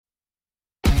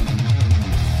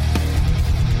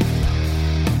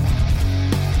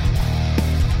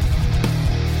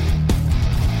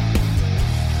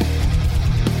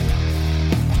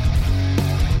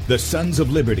The Sons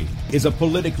of Liberty is a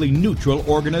politically neutral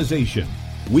organization.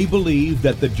 We believe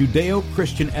that the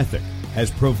Judeo-Christian ethic has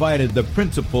provided the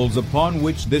principles upon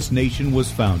which this nation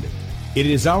was founded. It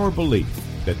is our belief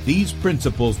that these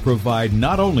principles provide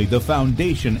not only the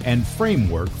foundation and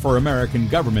framework for American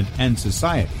government and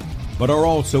society, but are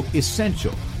also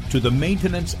essential to the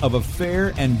maintenance of a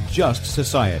fair and just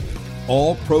society.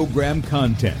 All program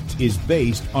content is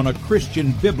based on a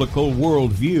Christian biblical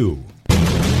worldview.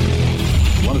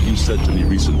 One of you said to me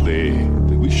recently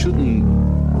that we shouldn't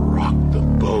rock the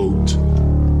boat.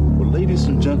 Well, ladies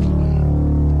and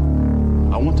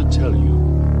gentlemen, I want to tell you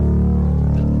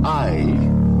that I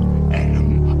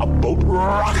am a boat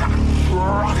rocker.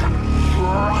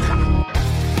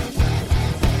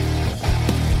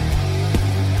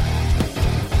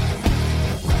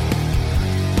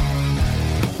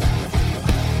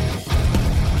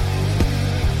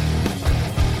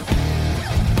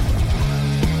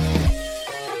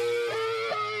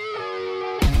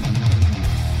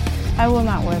 I will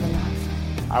not wear the mask.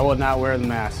 I will not wear the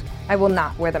mask. I will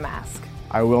not wear the mask.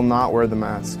 I will not wear the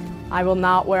mask. I will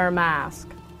not wear a mask.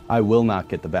 I will not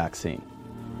get the vaccine.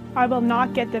 I will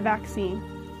not get the vaccine.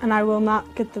 And I will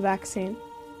not get the vaccine.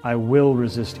 I will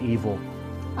resist evil.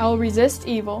 I will resist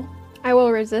evil. I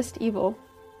will resist evil.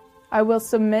 I will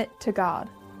submit to God.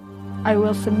 I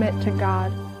will submit to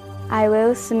God. I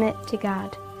will submit to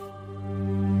God.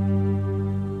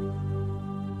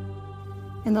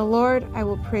 In the Lord I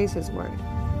will praise His word.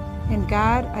 In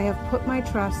God I have put my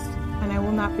trust, and I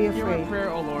will not be afraid. Hear my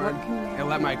prayer, O Lord, and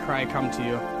let my cry come to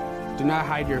you. Do not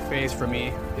hide your face from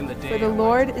me in the day. For the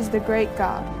Lord is the great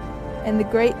God, and the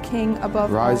great King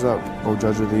above all. Rise up, O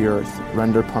Judge of the earth,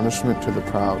 render punishment to the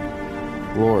proud.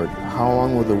 Lord, how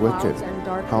long will the wicked,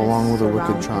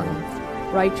 triumph?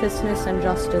 Righteousness and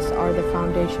justice are the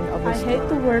foundation of this I hate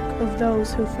the work of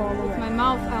those who fall away. With my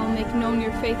mouth I will make known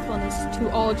your faithfulness to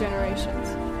all generations.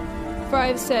 For I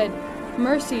have said,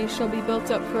 mercy shall be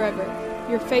built up forever.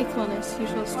 Your faithfulness you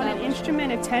shall establish. On an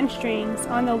instrument of 10 strings,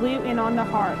 on the lute and on the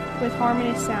harp, with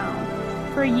harmonious sound.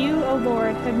 For you, O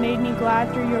Lord, have made me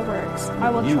glad through your works. I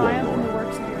will triumph in the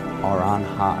works of your hands. Are on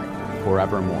high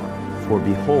forevermore. For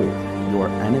behold, your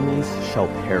enemies shall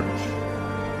perish.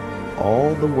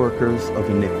 All the workers of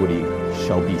iniquity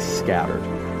shall be scattered.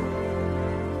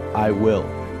 I will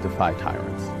defy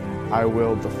tyrants. I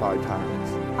will defy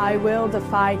tyrants. I will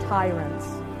defy tyrants.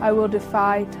 I will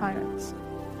defy tyrants.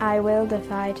 I will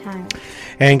defy tyrants.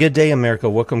 And good day, America.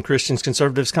 Welcome, Christians,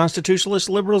 conservatives, constitutionalists,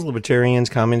 liberals, libertarians,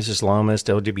 communists, Islamists,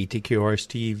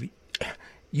 LGBTQRST,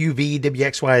 UV,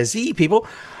 WXYZ people,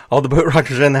 all the boat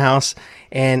rockers in the house,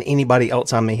 and anybody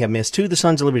else I may have missed, to the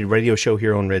Sons of Liberty radio show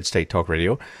here on Red State Talk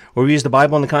Radio, where we use the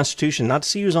Bible and the Constitution not to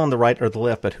see who's on the right or the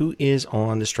left, but who is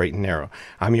on the straight and narrow.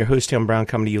 I'm your host, Tim Brown,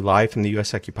 coming to you live from the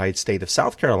U.S.-occupied state of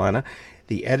South Carolina,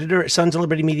 the editor at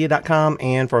sonsoflibertymedia.com,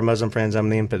 and for our Muslim friends, I'm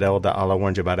the infidel that Allah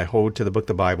warns you about. I hold to the book,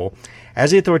 the Bible,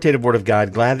 as the authoritative word of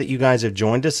God. Glad that you guys have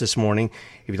joined us this morning.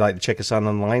 If you'd like to check us out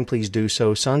online, please do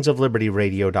so,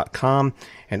 sonsoflibertyradio.com,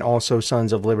 and also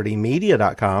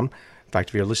sonsoflibertymedia.com. In fact,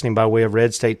 if you're listening by way of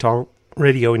Red State Talk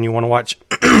Radio and you want to watch,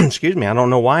 excuse me, I don't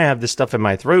know why I have this stuff in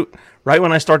my throat right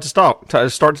when I start to talk.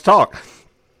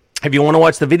 If you want to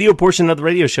watch the video portion of the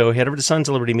radio show, head over to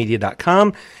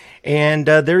sonsoflibertymedia.com. And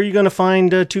there you're going to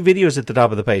find 2 videos at the top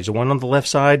of the page. The one on the left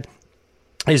side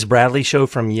is Bradley's show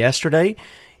from yesterday.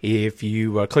 If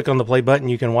you click on the play button,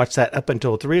 you can watch that up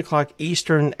until 3 o'clock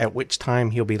Eastern, at which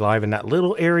time he'll be live in that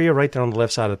little area right there on the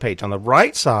left side of the page. On the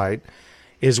right side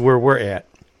is where we're at.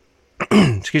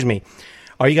 Excuse me.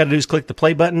 All you got to do is click the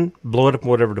play button, blow it up on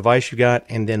whatever device you got,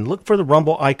 and then look for the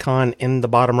Rumble icon in the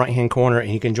bottom right-hand corner,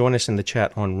 and you can join us in the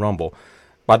chat on Rumble.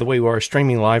 By the way, we are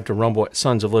streaming live to Rumble at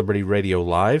Sons of Liberty Radio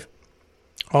Live.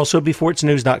 Also,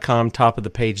 beforeitsnews.com, top of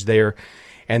the page there.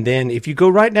 And then if you go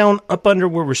right down up under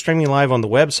where we're streaming live on the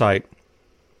website,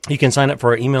 you can sign up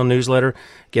for our email newsletter.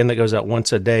 Again, that goes out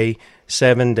once a day,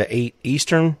 7 to 8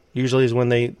 Eastern, usually is when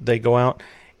they go out.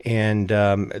 And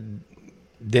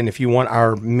then if you want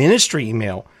our ministry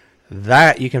email,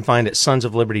 that you can find at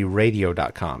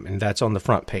sonsoflibertyradio.com, and that's on the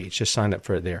front page. Just sign up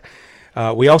for it there.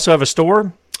 We also have a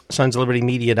store,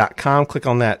 sonsoflibertymedia.com. Click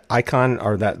on that icon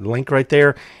or that link right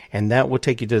there, and that will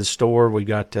take you to the store. We've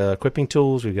got equipping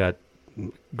tools. We've got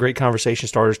great conversation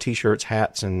starters, T-shirts,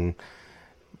 hats, and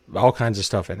all kinds of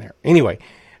stuff in there. Anyway,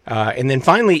 and then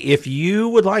finally, if you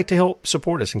would like to help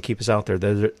support us and keep us out there,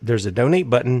 there's a donate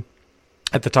button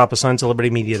at the top of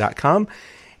sonsoflibertymedia.com,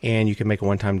 and you can make a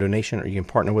one-time donation, or you can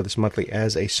partner with us monthly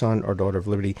as a son or daughter of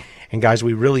liberty. And guys,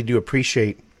 we really do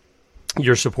appreciate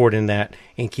your support in that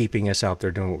and keeping us out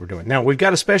there doing what we're doing. Now, we've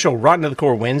got a special Rotten to the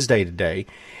Core Wednesday today,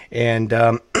 and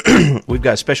we've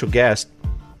got a special guest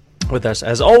with us.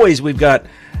 As always, we've got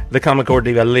the Common Core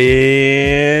diva,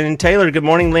 Lynn Taylor. Good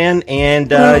morning, Lynn.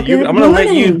 And I'm going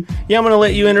to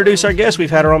let you introduce our guest.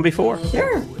 We've had her on before.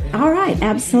 Sure. All right,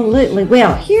 absolutely.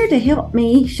 Well, here to help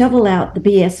me shovel out the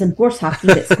BS and horse hockey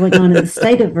that's going on in the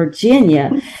state of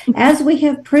Virginia, as we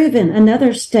have proven,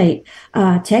 another state,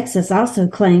 Texas, also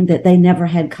claimed that they never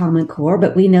had Common Core,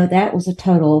 but we know that was a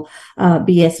total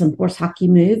BS and horse hockey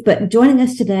move. But joining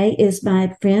us today is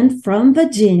my friend from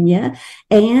Virginia,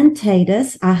 Ann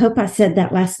Tatus. I hope I said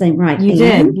that last name right. You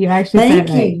Ann. did. You actually Thank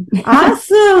said you. Right.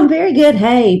 Awesome. Very good.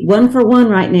 Hey, 1 for 1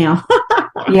 right now.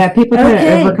 Yeah, people try to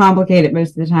overcomplicate it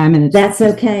most of the time, and that's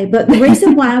okay. But the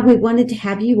reason why we wanted to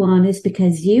have you on is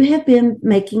because you have been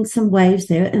making some waves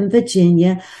there in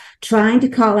Virginia, trying to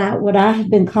call out what I have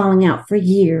been calling out for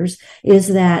years, is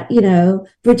that,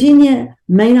 Virginia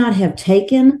may not have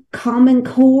taken Common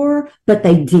Core, but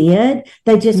they did.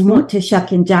 They just want to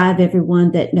shuck and jive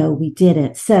everyone that, no, we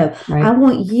didn't. So I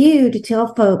want you to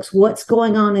tell folks what's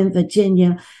going on in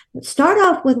Virginia. Start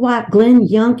off with why Glenn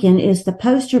Youngkin is the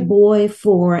poster boy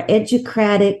for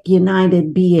Educratic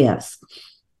United BS.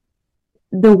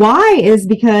 The why is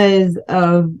because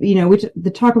of,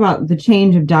 the talk about the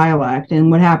change of dialect and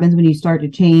what happens when you start to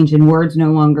change and words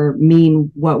no longer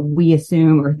mean what we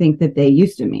assume or think that they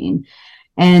used to mean.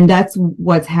 And that's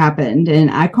what's happened. And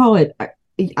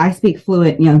I speak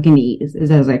fluent Youngkinese,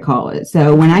 as I call it.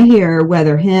 So when I hear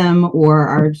whether him or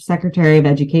our Secretary of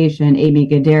Education, Amy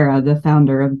Gadara, the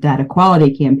founder of that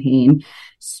Equality Campaign,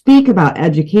 speak about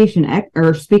education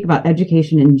or speak about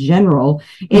education in general,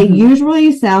 it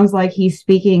usually sounds like he's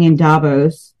speaking in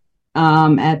Davos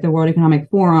at the World Economic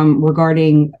Forum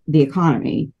regarding the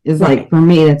economy. Like, for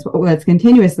me, that's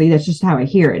continuously, that's just how I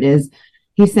hear it, is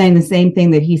he's saying the same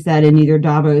thing that he said in either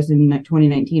Davos in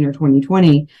 2019 or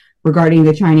 2020 regarding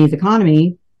the Chinese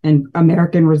economy and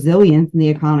American resilience in the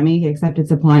economy, except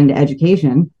it's applying to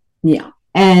education. Yeah.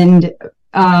 And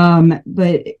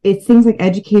but it's things like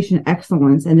education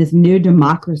excellence and this new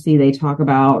democracy they talk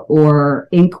about, or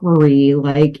inquiry,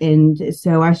 and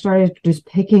so I started just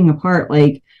picking apart,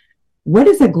 what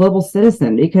is a global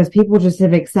citizen? Because people just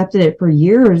have accepted it for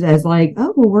years as our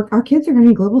kids are going to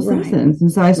be global citizens.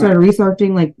 And so I started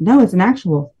researching, no, it's an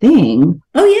actual thing.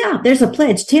 Oh yeah, there's a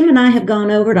pledge. Tim and I have gone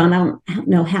over it on, I don't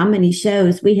know how many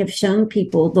shows. We have shown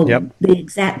people the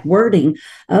exact wording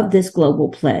of this global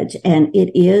pledge, and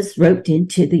it is roped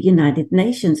into the United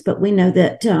Nations. But we know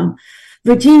that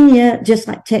Virginia, just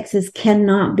like Texas,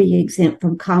 cannot be exempt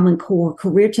from Common Core,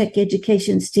 career tech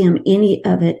education, STEM, any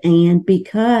of it. And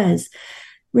because,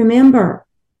 remember,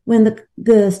 when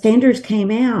the standards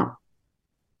came out,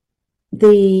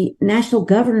 the National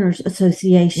Governors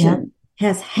Association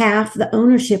has half the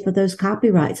ownership of those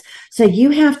copyrights. So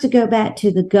you have to go back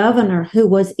to the governor who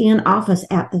was in office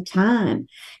at the time.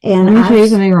 And let me show you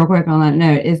something real quick on that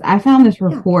note. Is I found this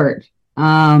report,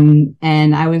 and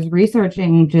I was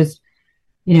researching just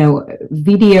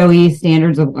VDOE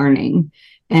standards of learning.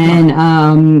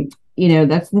 And,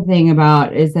 that's the thing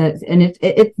about is that, and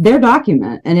it's their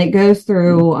document, and it goes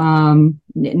through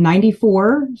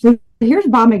 94. So here's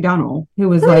Bob McDonnell, who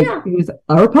was he was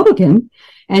a Republican,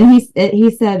 and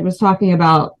was talking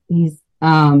about in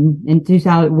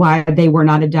 2000 why they were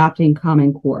not adopting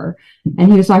Common Core.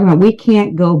 And he was talking about, we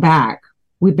can't go back.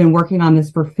 We've been working on this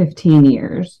for 15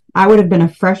 years. I would have been a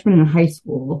freshman in high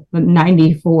school, but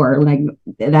 94,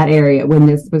 that area when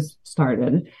this was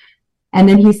started. And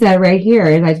then he said right here,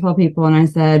 as I tell people, and I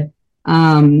said,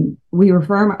 we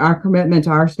reaffirm our commitment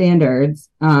to our standards,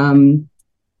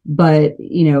 but,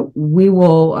 we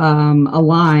will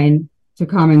align to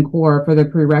Common Core for the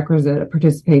prerequisite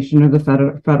participation of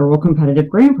the federal competitive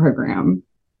grant program.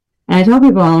 And I tell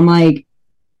people, I'm like,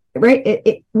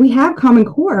 we have Common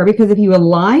Core because if you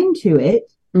align to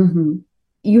it,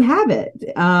 you have it.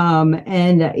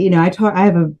 And I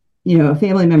have a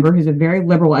family member who's a very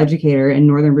liberal educator in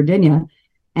Northern Virginia,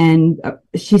 and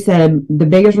she said the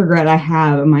biggest regret I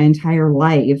have in my entire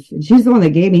life, she's the one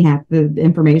that gave me half the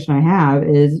information I have,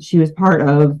 is she was part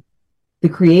of the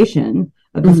creation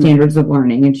of the standards of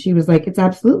learning, and she was like, it's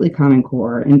absolutely Common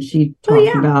Core. And she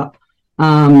talked about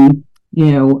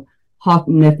Hoff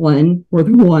and Mifflin were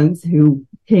the ones who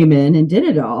came in and did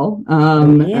it all.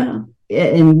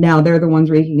 And now they're the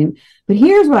ones raking it. But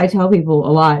here's what I tell people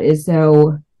a lot is,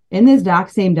 so in this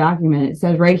same document, it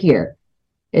says right here,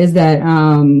 is that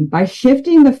by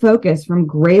shifting the focus from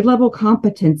grade level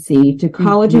competency to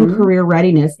college and career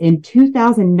readiness in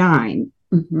 2009,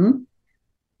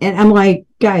 And I'm like,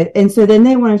 guys, and so then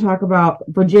they want to talk about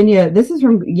Virginia. This is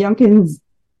from Youngkin's,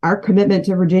 our commitment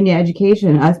to Virginia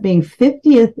education, us being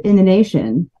 50th in the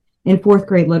nation in 4th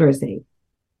grade literacy.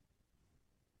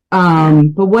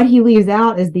 But what he leaves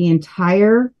out is the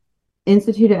entire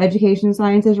Institute of Education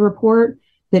Sciences report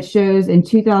that shows in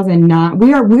 2009,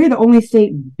 we're the only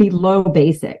state below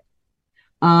basic.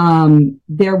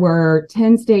 There were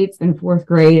 10 states in 4th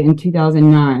grade in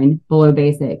 2009 below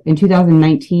basic. In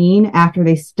 2019, after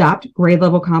they stopped grade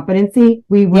level competency,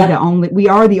 we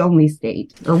are the only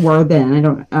state, or were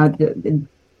then. I don't.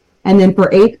 And then for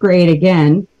 8th grade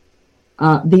again,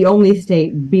 the only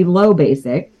state below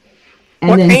basic.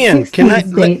 And then Ann,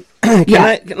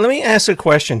 let me ask a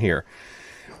question here.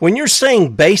 When you're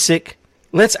saying basic,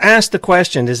 let's ask the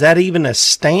question, is that even a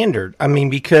standard? I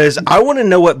mean, because I want to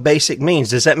know what basic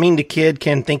means. Does that mean the kid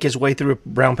can think his way through a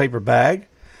brown paper bag?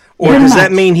 Or does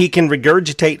that mean he can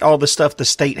regurgitate all the stuff the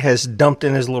state has dumped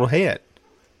in his little head?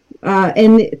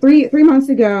 And three months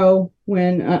ago,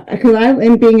 when, because I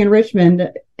am being in Richmond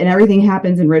and everything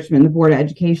happens in Richmond, the Board of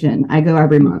Education, I go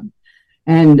every month.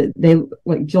 And they,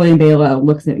 like, Jillian Balo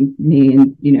looks at me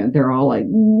and, they're all like,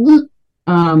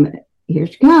 here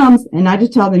she comes. And I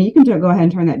just tell them, you can go ahead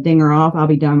and turn that dinger off. I'll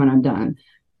be done when I'm done.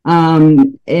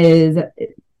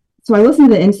 So I listened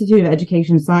to the Institute of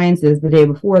Education Sciences the day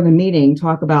before the meeting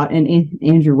talk about, and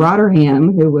Andrew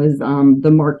Rotherham, who was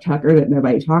the Mark Tucker that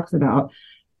nobody talks about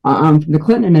from the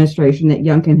Clinton administration that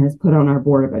Youngkin has put on our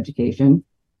Board of Education.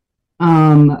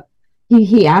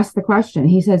 He asked the question.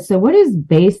 He said, so what is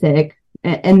basic?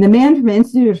 And the man from the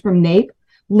Institute from NAEP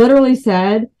literally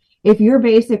said, if you're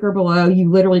basic or below,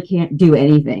 you literally can't do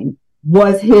anything.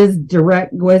 Was his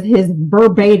verbatim,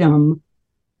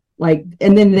 like,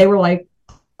 and then they were like,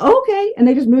 okay, and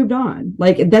they just moved on.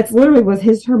 Like, that's literally was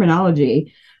his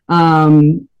terminology. That's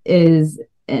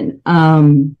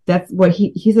what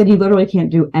he said. You literally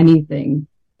can't do anything.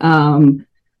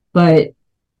 But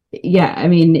yeah, I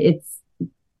mean, it's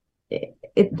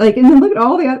like, and then look at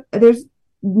all the other, there's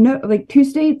no, like, 2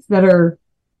 states that are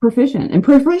proficient, and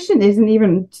proficient isn't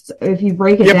even, if you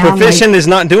break it down. Yeah, proficient is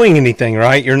not doing anything,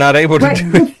 right? You're not able to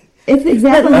do it. It's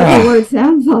exactly what it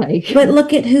sounds like. But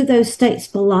look at who those states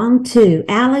belong to: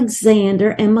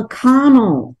 Alexander and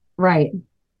McConnell. Right.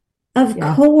 Of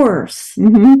course.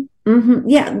 Mm-hmm. Mm-hmm.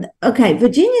 Yeah. Okay.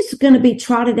 Virginia's going to be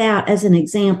trotted out as an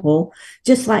example,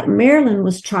 just like Maryland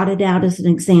was trotted out as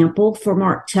an example for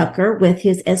Mark Tucker with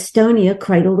his Estonia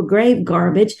cradle to grave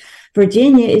garbage.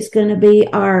 Virginia is going to be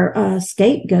our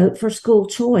scapegoat for school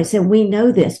choice. And we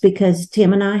know this because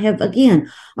Tim and I have,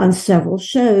 again, on several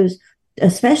shows,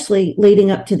 especially leading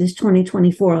up to this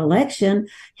 2024 election,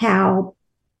 how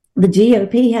the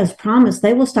GOP has promised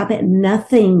they will stop at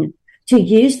nothing to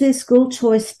use this school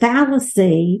choice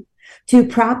fallacy to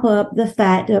prop up the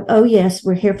fact of, oh, yes,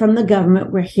 we're here from the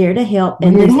government. We're here to help.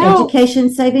 And these education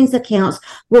savings accounts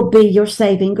will be your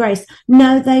saving grace.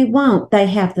 No, they won't. They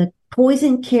have the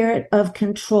poison carrot of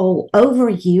control over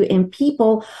you, and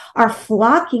people are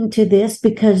flocking to this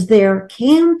because their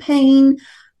campaign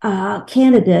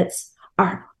candidates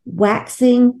are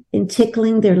waxing and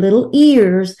tickling their little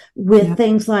ears with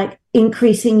things like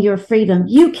increasing your freedom.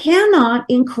 You cannot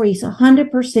increase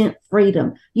 100%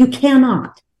 freedom. You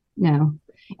cannot. No.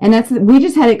 And we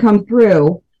just had it come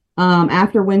through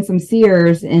after Winsome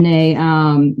Sears in a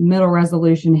Middle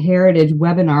Resolution Heritage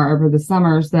webinar over the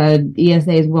summer said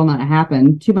ESAs will not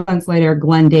happen. 2 months later,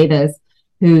 Glenn Davis,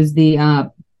 who's the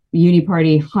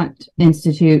Uniparty Hunt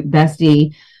Institute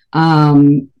bestie,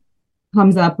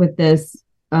 comes up with this.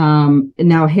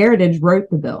 Now Heritage wrote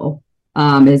the bill,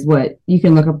 is what you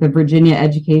can look up, the Virginia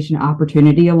Education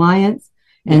Opportunity Alliance,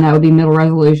 and that would be Middle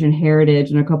Resolution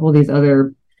Heritage and a couple of these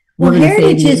other. Well,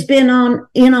 Heritage has been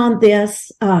on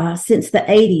this since the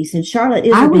 80s, and Charlotte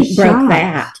Iserbyt broke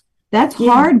that. That's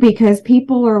hard because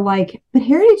people are like, but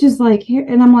Heritage is like here,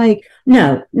 and I'm like,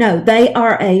 no, they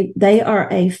are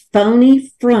a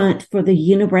phony front for the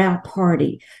unibrow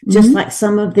party, just like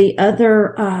some of the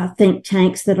other think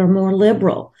tanks that are more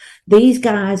liberal. These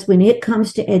guys, when it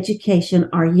comes to education,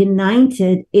 are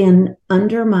united in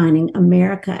undermining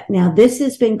America. Now, this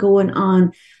has been going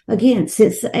on again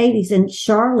since the 80s. In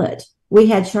Charlotte, we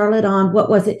had Charlotte on, what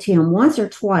was it, Tim, once or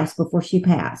twice before she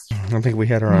passed? I think we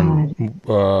had her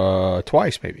on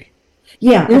twice, maybe.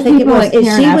 Yeah, I think it was. Like, and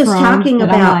she was talking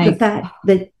about the fact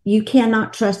that you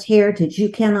cannot trust Heritage. You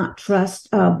cannot trust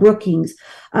Brookings.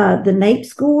 The NAEP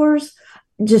scores,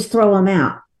 just throw them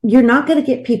out. You're not going to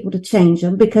get people to change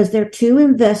them because they're too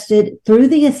invested through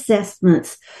the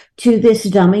assessments to this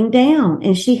dumbing down.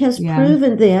 And she has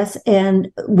proven this,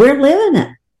 and we're living it.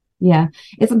 Yeah.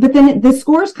 But then the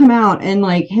scores come out and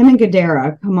like him and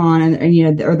Gadara come on and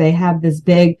you know, or they have this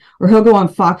big, or he'll go on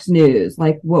Fox News,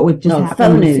 like what would just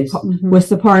happen with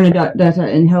Saparna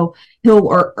Dutta, and he'll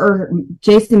or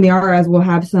Jason Miyares will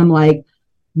have some like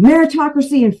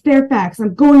meritocracy in Fairfax.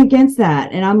 I'm going against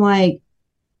that. And I'm like,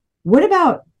 what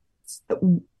about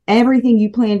everything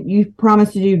you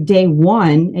promised to do day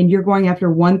one, and you're going after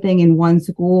one thing in one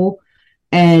school?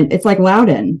 And it's like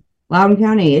Loudoun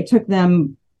County. It took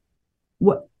them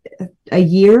a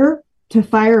year to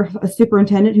fire a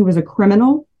superintendent who was a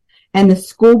criminal, and the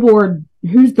school board,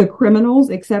 who's the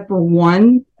criminals except for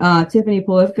one, Tiffany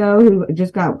Polifko, who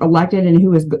just got elected and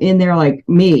who was in there like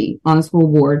me on the school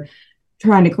board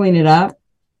trying to clean it up.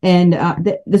 And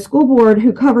the school board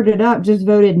who covered it up just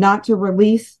voted not to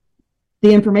release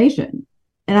the information.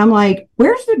 And I'm like,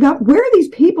 where are these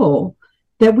people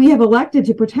that we have elected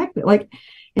to protect it? Like,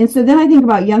 and so then I think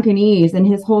about Youngkinese and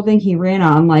his whole thing he ran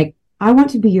on, like, I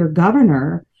want to be your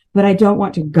governor, but I don't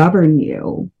want to govern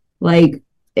you. Like,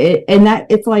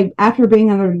 it's like after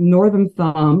being under Northern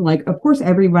thumb, like, of course,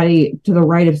 everybody to the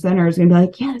right of center is going to be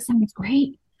like, yeah, that sounds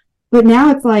great. But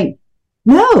now it's like,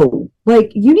 no,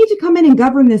 like, you need to come in and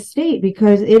govern this state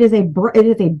because it is a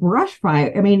brush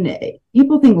fire. I mean,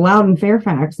 people think Loudoun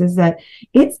Fairfax is that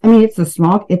it's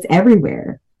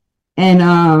everywhere. And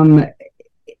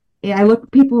I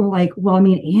look, people are like, well, I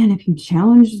mean, Ann, if you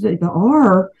challenge the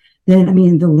R, then, I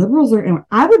mean, the liberals are,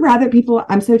 I would rather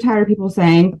I'm so tired of people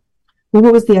saying, well,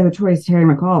 what was the other choice? Terry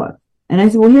McAuliffe. And I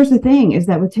said, well, here's the thing is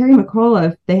that with Terry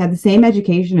McAuliffe, they had the same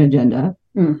education agenda.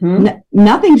 Mm-hmm.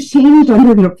 Nothing's changed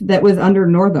that was under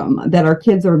Northam that our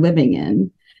kids are living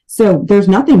in. So there's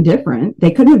nothing different.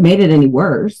 They couldn't have made it any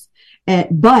worse.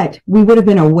 But we would have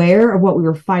been aware of what we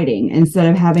were fighting instead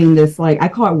of having this, like, I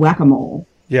call it whack-a-mole.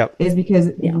 Yep. Is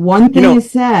because one thing is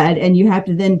said and you have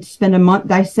to then spend a month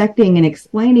dissecting and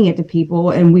explaining it to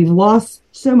people. And we've lost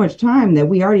so much time that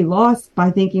we already lost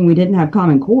by thinking we didn't have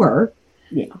Common Core.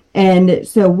 Yeah. And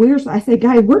so I say,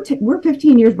 guys, we're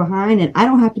 15 years behind, and I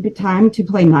don't have to be time to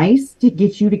play nice to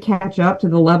get you to catch up to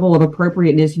the level of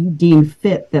appropriateness you deem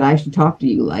fit that I should talk to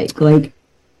you like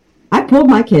I pulled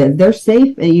my kids, they're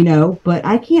safe, you know, but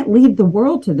I can't leave the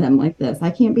world to them like this.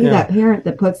 I can't be that parent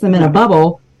that puts them in a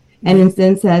bubble and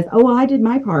instead says, oh, well, I did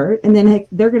my part. And then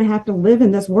they're going to have to live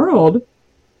in this world.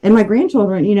 And my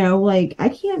grandchildren, you know, like, I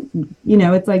can't, you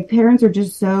know, it's like parents are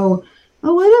just so,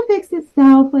 oh, it'll fix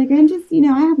itself. Like, I'm just, you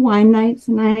know, I have wine nights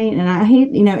tonight and I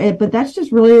hate, you know, it, but that's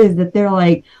just really is that they're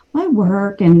like, well, I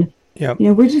work and, you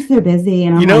know, we're just so busy.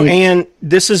 And I'm and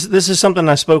this is something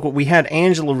I spoke with. We had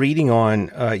Angela Reading on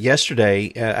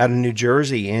yesterday out of New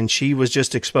Jersey, and she was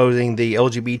just exposing the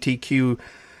LGBTQ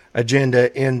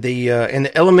agenda in the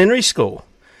elementary school,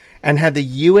 and had the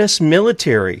U.S.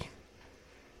 military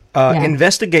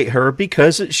investigate her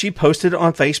because she posted it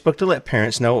on Facebook to let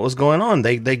parents know what was going on.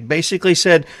 They basically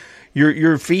said,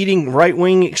 you're feeding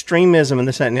right-wing extremism and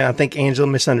this and that. And I think Angela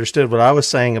misunderstood what I was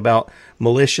saying about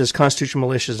militias, constitutional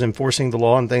militias enforcing the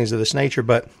law and things of this nature.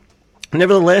 But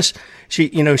nevertheless,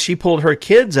 she pulled her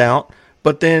kids out,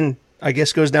 but then I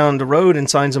guess goes down the road and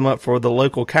signs them up for the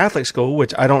local Catholic school,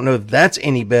 which I don't know if that's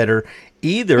any better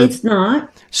either. It's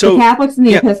not. So the Catholics and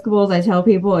the Episcopals, I tell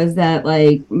people, is that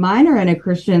like mine are in a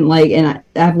Christian, like, and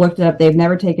I've looked it up. They've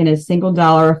never taken a single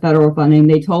dollar of federal funding.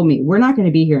 They told me we're not going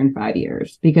to be here in 5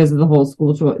 years because of the whole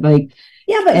school choice. Like,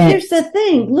 yeah, but here's the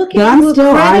thing. Look at but I'm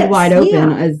still eyes wide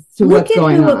open as to what's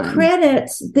going on. Look at who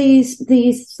accredits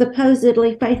these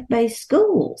supposedly faith-based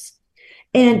schools.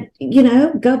 And, you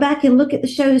know, go back and look at the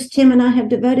shows Tim and I have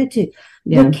devoted to.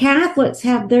 Yeah. The Catholics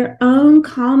have their own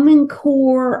Common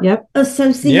Core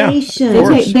association.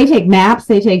 Yeah, they take MAPS,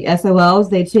 they take SOLs,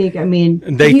 they take,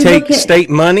 they take state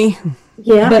money.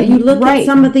 Yeah, but you look at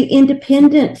some of the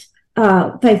independent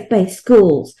faith-based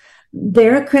schools.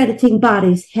 Their accrediting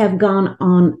bodies have gone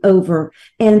on over,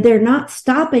 and they're not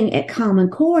stopping at Common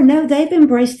Core. No, they've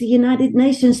embraced the United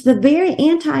Nations, the very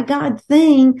anti-God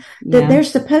thing that they're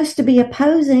supposed to be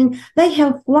opposing. They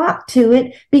have flocked to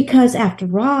it because,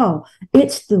 after all,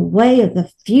 it's the way of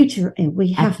the future, and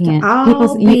we have to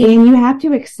all and you have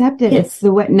to accept it. It's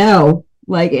the way. No,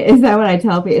 like, is that what I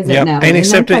tell people? Is it no? Ain't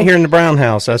accepting it here in the Brown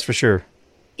House, that's for sure.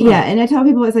 Yeah, and I tell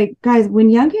people, it's like, guys, when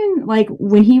Youngkin, like,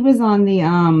 when he was on the,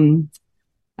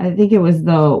 I think it was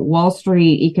the Wall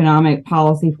Street Economic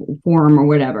Policy Forum or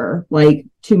whatever, like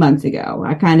 2 months ago,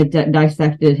 I kind of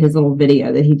dissected his little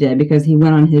video that he did because he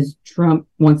went on his Trump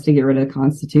wants to get rid of the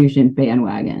Constitution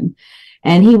bandwagon.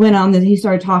 And he went on he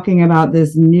started talking about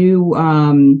this new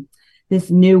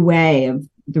way of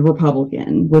the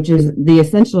Republican, which is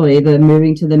essentially the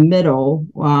moving to the middle.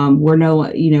 We're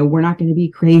not going to be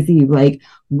crazy, like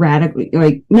radically,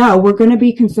 like, no, we're going to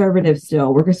be conservative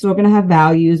still. We're still going to have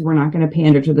values. We're not going to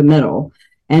pander to the middle.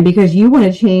 And because you want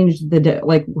to change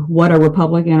what a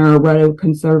Republican or what a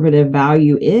conservative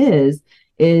value is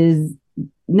that's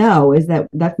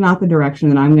not the direction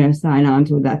that I'm going to sign on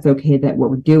to. That's okay that what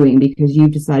we're doing, because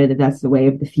you've decided that that's the way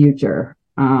of the future.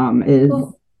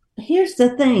 Well, here's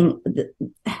the thing,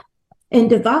 and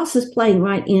DeVos is playing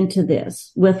right into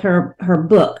this with her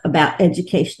book about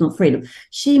educational freedom.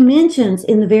 She mentions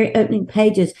in the very opening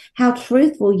pages how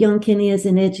truthful Youngkin is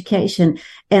in education.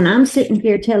 And I'm sitting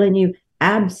here telling you,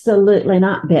 absolutely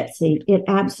not, Betsy. It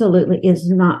absolutely is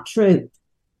not true.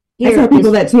 I tell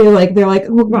people that too. Like, they're like,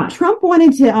 well, right. Trump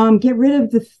wanted to get rid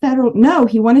of the federal. No,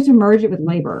 he wanted to merge it with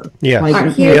labor. Yeah.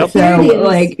 That's it.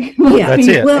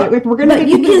 Well, if we're going to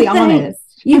be completely honest.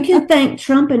 You can thank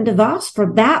Trump and DeVos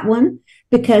for that one,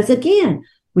 because again,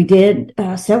 we did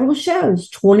several shows,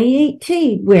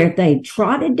 2018, where they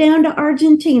trotted down to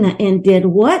Argentina and did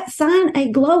what? Sign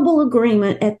a global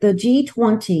agreement at the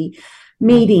G20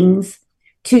 meetings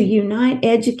to unite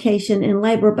education and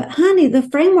labor. But honey, the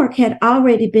framework had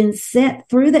already been set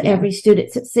through the Every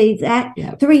Student Succeeds Act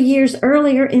 3 years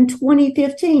earlier in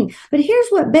 2015. But here's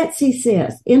what Betsy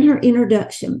says in her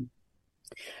introduction.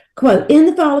 Quote, in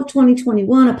the fall of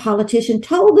 2021, a politician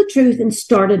told the truth and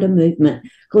started a movement.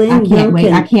 I can't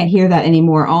wait. I can't hear that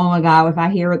anymore. Oh my God. If I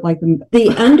hear it, like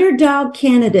the underdog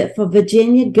candidate for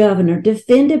Virginia governor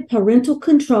defended parental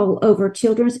control over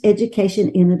children's education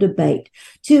in a debate,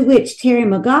 to which Terry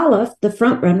McAuliffe, the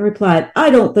frontrunner, replied, I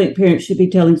don't think parents should be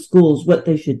telling schools what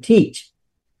they should teach.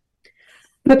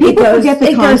 But people forget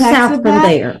the context of that.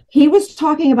 There. He was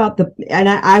talking about and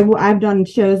I've done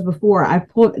shows before.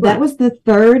 That was the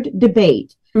third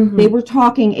debate. Mm-hmm. They were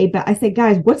talking about, I said,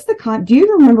 guys, what's do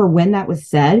you remember when that was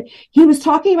said? He was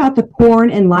talking about the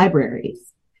porn in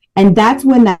libraries. And that's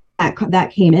when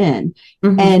that came in.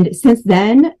 Mm-hmm. And since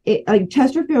then, like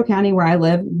Chesterfield County, where I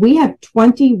live, we have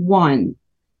 21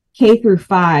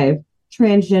 K-5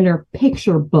 transgender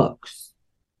picture books.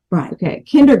 Right. Okay.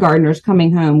 Kindergartners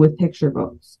coming home with picture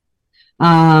books.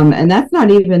 And that's not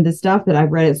even the stuff that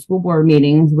I've read at school board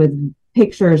meetings with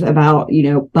pictures about,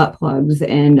 butt plugs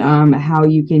and how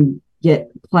you can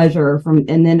get pleasure from,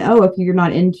 and then, if you're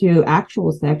not into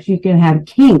actual sex, you can have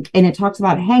kink. And it talks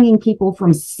about hanging people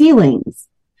from ceilings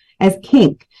as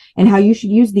kink and how you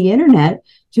should use the internet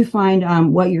to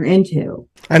find what you're into.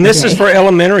 And this is for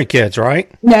elementary kids,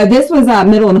 right? No, this was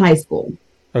middle and high school.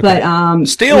 Okay. But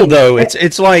still, though,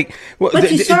 it's like.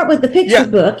 But you start with the picture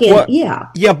book, and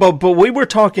yeah. But we were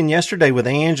talking yesterday with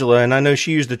Angela, and I know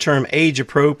she used the term age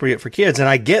appropriate for kids, and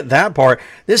I get that part.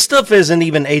 This stuff isn't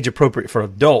even age appropriate for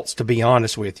adults, to be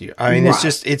honest with you. I mean,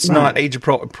 it's not age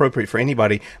appropriate for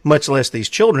anybody, much less these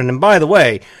children. And by the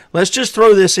way, let's just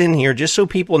throw this in here, just so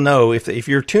people know, if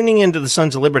you're tuning into the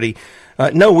Sons of Liberty,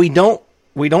 no, we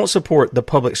don't support the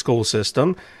public school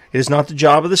system. It is not the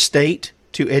job of the state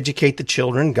to educate the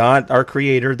children. God, our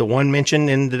Creator, the one mentioned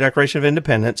in the Declaration of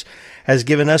Independence, has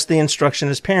given us the instruction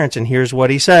as parents, and here's what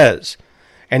he says.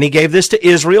 And he gave this to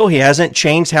Israel. He hasn't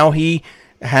changed how he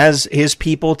has his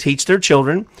people teach their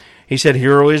children. He said,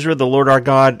 Hear, O Israel, the Lord our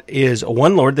God is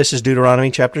one Lord. This is Deuteronomy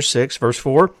chapter 6, verse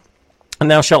 4. And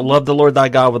thou shalt love the Lord thy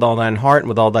God with all thine heart, and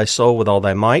with all thy soul, with all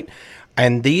thy might.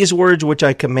 And these words which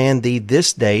I command thee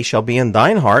this day shall be in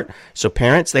thine heart. So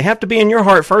parents, they have to be in your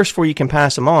heart first before you can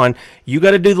pass them on. You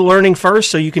got to do the learning first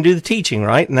so you can do the teaching,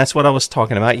 right? And that's what I was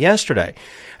talking about yesterday.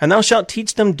 And thou shalt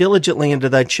teach them diligently unto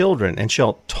thy children, and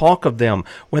shalt talk of them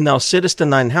when thou sittest in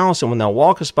thine house, and when thou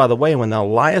walkest by the way, and when thou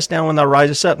liest down, when thou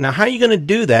risest up. Now, how are you going to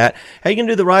do that? How are you going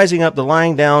to do the rising up, the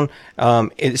lying down,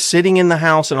 sitting in the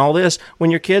house, and all this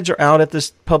when your kids are out at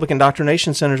this public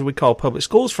indoctrination centers we call public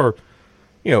schools for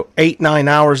 8-9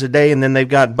 hours a day, and then they've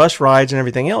got bus rides and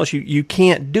everything else? You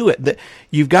can't do it.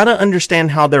 You've got to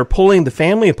understand how they're pulling the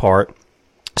family apart,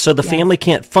 so the family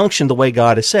can't function the way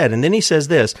God has said. And then he says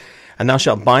this, and thou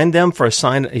shalt bind them for a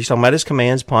sign, he shall write his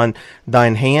commands upon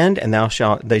thine hand, and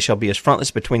they shall be as frontlets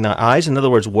between thy eyes. In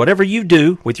other words, whatever you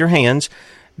do with your hands,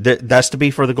 that's to be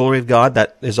for the glory of God.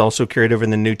 That is also carried over in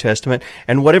the New Testament.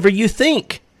 And whatever you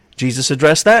think, Jesus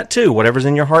addressed that too. Whatever's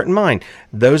in your heart and mind,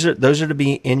 those are to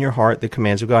be in your heart, the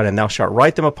commands of God. And thou shalt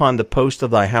write them upon the post of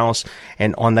thy house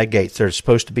and on thy gates. They're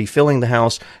supposed to be filling the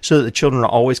house so that the children are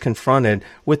always confronted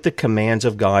with the commands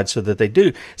of God, so that they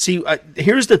do. See,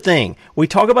 here's the thing. We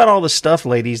talk about all the stuff,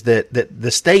 ladies, that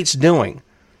the state's doing.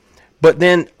 But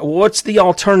then what's the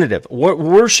alternative?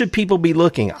 Where should people be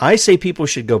looking? I say people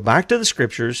should go back to the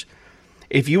scriptures.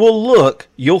 If you will look,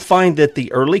 you'll find that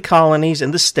the early colonies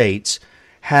and the states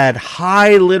had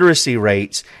high literacy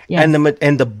rates, Yes.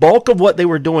 and the bulk of what they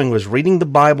were doing was reading the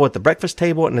Bible at the breakfast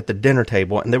table and at the dinner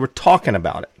table, and they were talking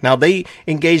about it. Now, they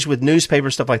engaged with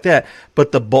newspapers, stuff like that,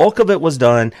 but the bulk of it was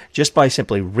done just by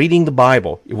simply reading the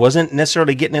Bible. It wasn't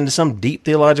necessarily getting into some deep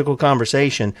theological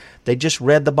conversation. They just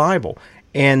read the Bible,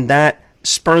 and that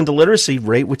spurned the literacy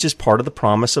rate, which is part of the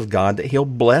promise of God that He'll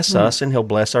bless us and He'll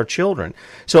bless our children.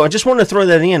 So I just want to throw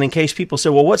that in case people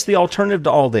say, well, what's the alternative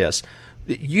to all this?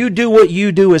 You do what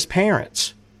you do as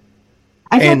parents.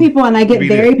 I tell people, and I get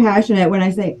very passionate when I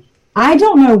say, I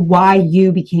don't know why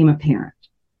you became a parent,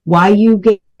 why you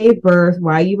gave birth,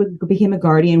 why you became a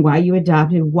guardian, why you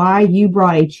adopted, why you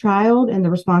brought a child and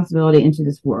the responsibility into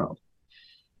this world.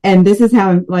 And this is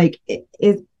how,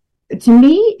 to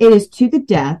me, it is to the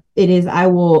death. It is, I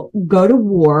will go to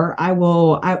war. I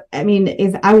will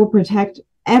protect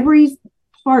every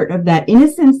part of that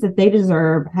innocence that they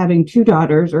deserve, having 2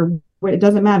 daughters, or it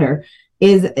doesn't matter.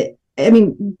 I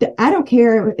don't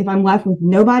care if I'm left with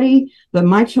nobody but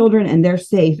my children and they're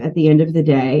safe at the end of the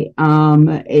day.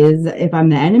 If I'm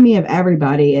the enemy of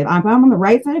everybody, if I'm on the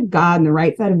right side of God and the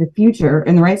right side of the future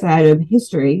and the right side of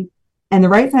history and the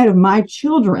right side of my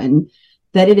children,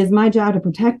 that it is my job to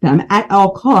protect them at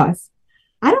all costs.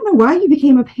 I don't know why you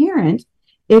became a parent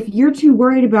if you're too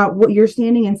worried about what you're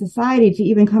standing in society to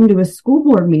even come to a school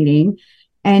board meeting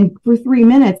and for 3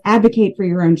 minutes advocate for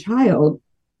your own child.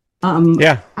 I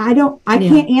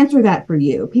can't answer that for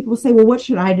you. People say, well, what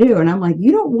should I do? And I'm like,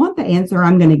 you don't want the answer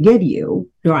I'm going to give you.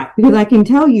 Right. Because I can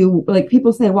tell you,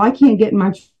 people say, well, I can't get in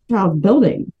my child's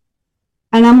building.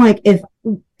 And I'm like,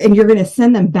 and you're going to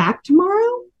send them back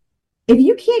tomorrow? If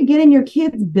you can't get in your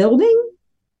kid's building,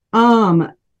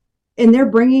 and they're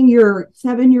bringing your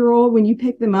 7-year-old when you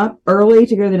pick them up early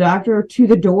to go to the doctor to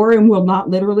the door and will not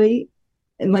literally,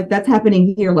 and that's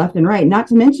happening here left and right. Not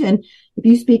to mention, if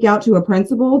you speak out to a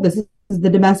principal, this is the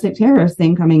domestic terrorist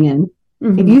thing coming in.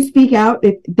 Mm-hmm. If you speak out,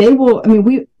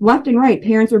 we left and right,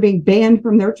 parents are being banned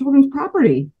from their children's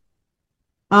property.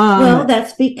 Well,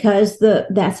 that's because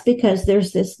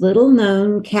there's this little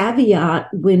known caveat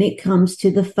when it comes to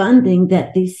the funding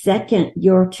that the second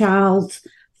your child's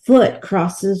foot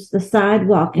crosses the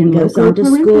sidewalk and goes onto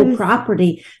school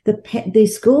property, the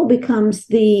school becomes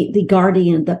the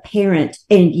guardian, the parent,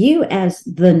 and you as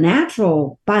the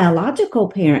natural biological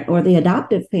parent or the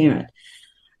adoptive parent,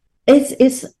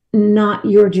 it's not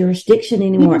your jurisdiction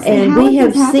anymore. And we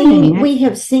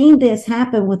have seen this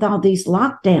happen with all these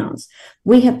lockdowns.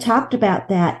 We have talked about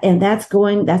that, and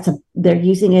they're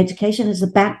using education as a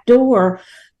back door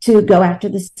to go after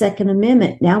the Second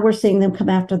Amendment. Now we're seeing them come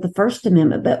after the First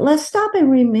Amendment. But let's stop and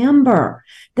remember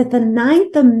that the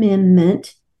Ninth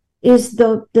Amendment is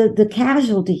the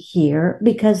casualty here,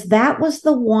 because that was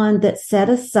the one that set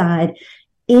aside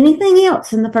anything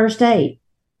else in the first 8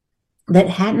 that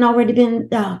hadn't already been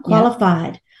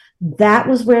qualified. Yeah. That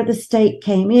was where the state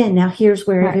came in. Now here's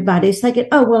where everybody's thinking,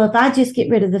 oh, well, if I just get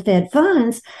rid of the Fed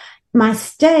funds, my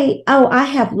state, I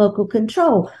have local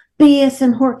control. BS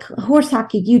and horse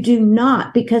hockey, you do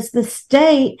not, because the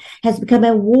state has become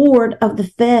a ward of the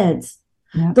feds.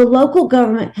 Yep. The local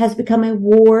government has become a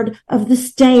ward of the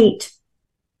state.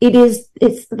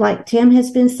 It's like Tim has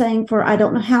been saying for I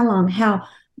don't know how long, how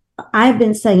I've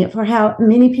been saying it for how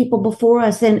many people before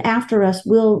us and after us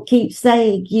will keep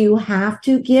saying, you have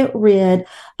to get rid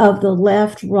of the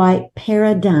left-right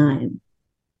paradigm.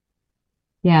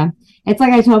 Yeah. It's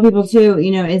like I tell people too,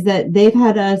 is that they've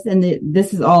had us, and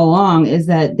this is all along, is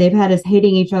that they've had us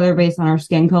hating each other based on our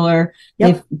skin color.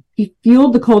 Yep. They've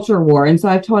fueled the culture war. And so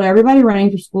I've told everybody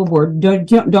running for school board,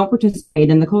 don't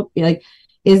participate in the culture.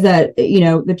 Is that,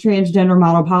 the transgender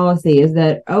model policy is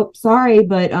that, sorry,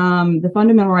 but the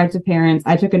fundamental rights of parents,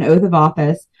 I took an oath of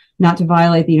office not to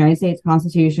violate the United States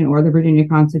Constitution or the Virginia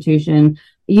Constitution.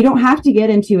 You don't have to get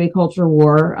into a culture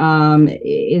war.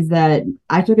 Is that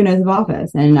I took an oath of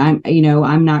office, and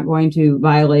I'm not going to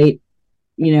violate,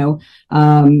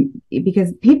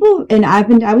 because people, and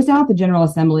I was down at the General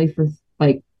Assembly for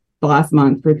the last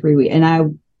month for 3 weeks,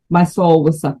 and my soul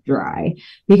was sucked dry,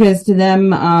 because to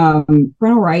them,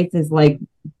 parental rights is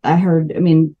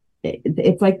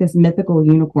it's like this mythical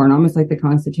unicorn, almost like the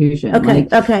Constitution.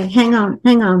 Okay, hang on,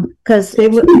 because they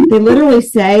literally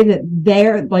say that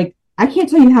they're I can't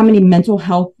tell you how many mental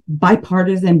health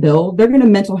bipartisan bill they're going to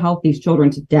mental health these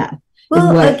children to death.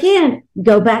 Well, again,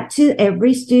 go back to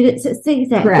every student that sees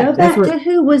that. Correct. Go back to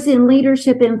who was in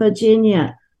leadership in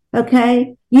Virginia.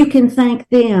 Okay, you can thank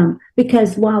them,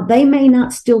 because while they may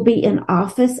not still be in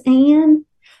office, Anne,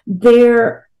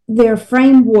 their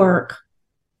framework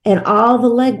and all the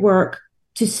legwork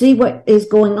to see what is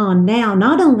going on now,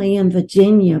 not only in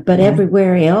Virginia, but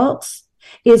everywhere else,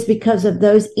 is because of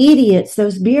those idiots,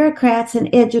 those bureaucrats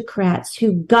and educrats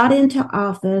who got into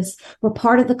office, were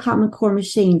part of the Common Core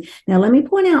machine. Now, let me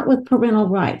point out with parental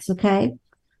rights, okay?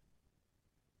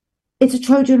 It's a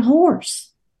Trojan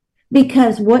horse,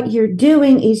 because what you're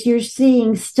doing is you're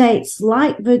seeing states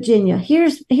like Virginia.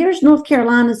 Here's North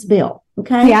Carolina's bill,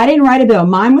 okay? Yeah, I didn't write a bill.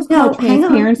 Mine was called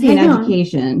Transparency in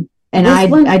Education. And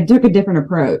I took a different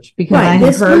approach because I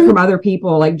had heard from other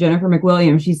people like Jennifer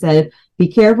McWilliams. She said, be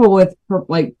careful with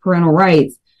parental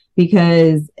rights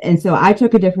and so I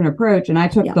took a different approach, and I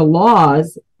took the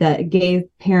laws that gave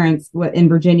parents in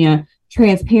Virginia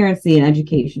transparency in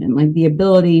education, like the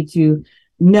ability to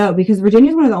know, because Virginia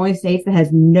is one of the only states that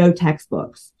has no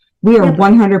textbooks. We are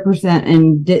 100%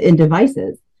 in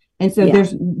devices. And so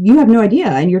you have no idea,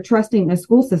 and you're trusting a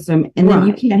school system, and then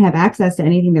you can't have access to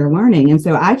anything they're learning. And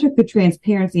so I took the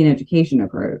transparency in education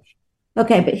approach.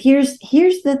 Okay, but here's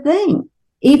the thing.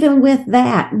 Even with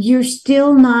that, you're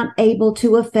still not able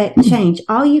to affect change.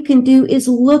 All you can do is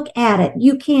look at it.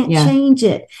 You can't change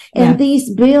it. And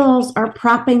these bills are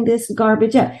propping this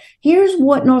garbage up. Here's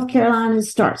what North Carolina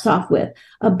starts off with.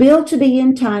 A bill to be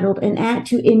entitled, an act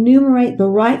to enumerate the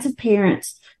rights of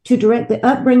parents to direct the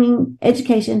upbringing,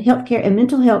 education, healthcare, and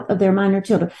mental health of their minor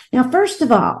children. Now, first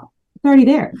of all, it's already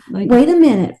there. Wait a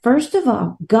minute. First of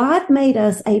all, God made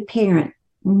us a parent,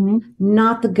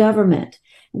 not the government.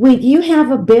 When you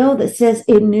have a bill that says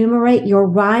enumerate your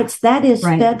rights, that is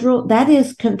federal, that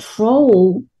is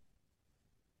control.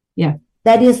 Yeah.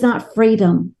 That is not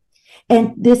freedom.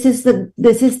 And this is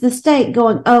the state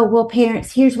going, oh, well,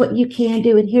 parents, here's what you can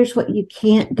do and here's what you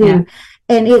can't do. Yeah.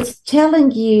 And it's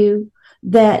telling you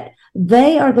that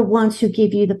they are the ones who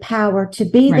give you the power to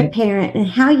be the parent, and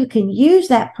how you can use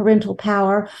that parental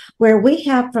power, where we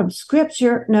have from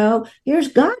scripture, no, here's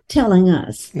God telling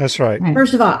us. That's right.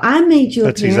 First of all, I made you a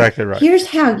parent. That's exactly right. Here's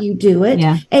how you do it.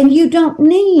 Yeah. And you don't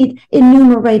need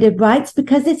enumerated rights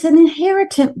because it's an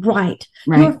inheritant right.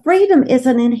 Your freedom is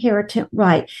an inheritant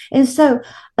right. And so,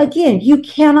 again, you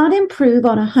cannot improve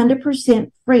on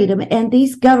 100% freedom. And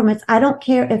these governments, I don't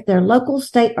care if they're local,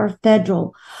 state, or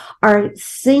federal, are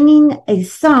singing a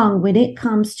song when it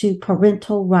comes to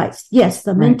parental rights. Yes,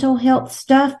 the mental health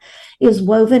stuff is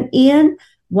woven in.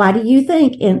 Why do you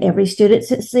think in Every Student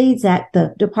Succeeds Act,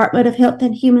 the Department of Health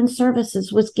and Human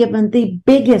Services was given the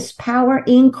biggest power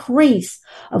increase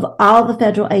of all the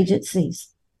federal agencies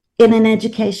in an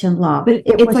education law? But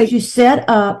it was like you set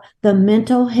up the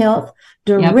mental health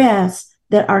duress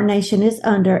that our nation is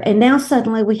under. And now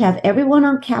suddenly we have everyone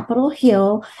on Capitol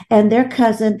Hill and their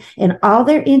cousin and all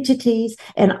their entities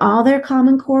and all their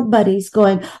Common Core buddies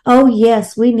going, oh,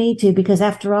 yes, we need to, because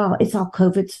after all, it's all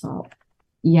COVID's fault.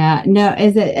 Yeah, no,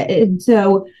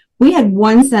 so we had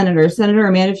one senator, Senator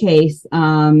Amanda Chase.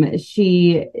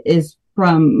 She is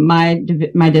from my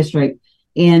district,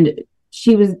 and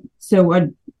she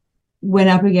went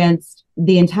up against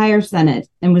the entire Senate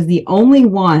and was the only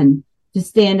one to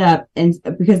stand up, and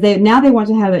because they want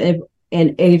to have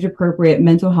an age appropriate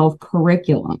mental health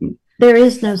curriculum. There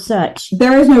is no such.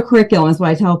 There is no curriculum, is what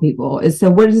I tell people. So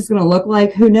what is this going to look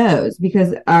like? Who knows?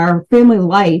 Because our family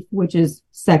life, which is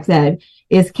sex ed,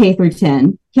 is K through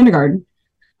 10, kindergarten.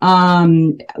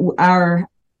 All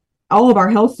of our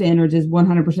health standards is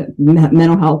 100%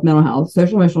 mental health,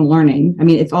 social emotional learning. I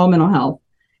mean, it's all mental health.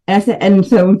 And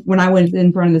so when I went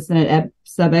in front of the Senate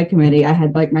sub-ed committee, I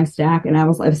had like my stack, and I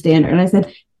was standing, and I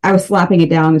said, I was slapping it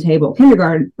down on the table.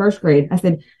 Kindergarten, first grade. I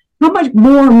said, how much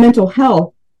more mental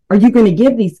health are you going to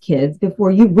give these kids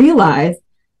before you realize?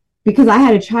 Because I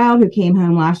had a child who came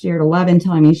home last year at 11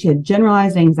 telling me she had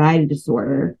generalized anxiety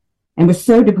disorder and was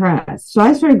so depressed. So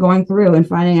I started going through and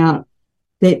finding out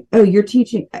that, oh, you're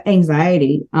teaching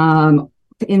anxiety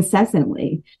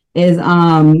incessantly.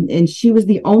 And she was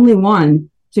the only one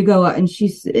to go,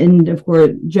 and of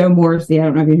course, Joe Morrissey, I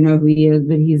don't know if you know who he is,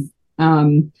 but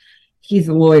he's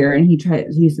a lawyer, and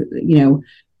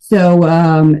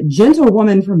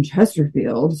gentlewoman from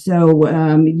Chesterfield.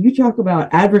 So you talk about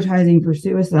advertising for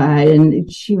suicide,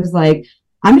 and she was like,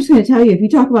 I'm just going to tell you, if you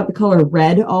talk about the color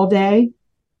red all day,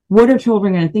 what are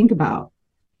children going to think about?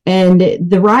 And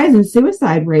the rise in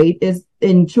suicide rate is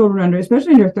in children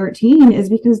especially under 13, is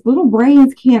because little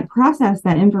brains can't process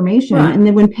that information. Right. And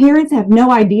then when parents have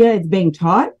no idea it's being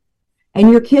taught,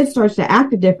 and your kid starts to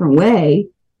act a different way,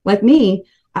 like me,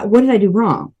 what did I do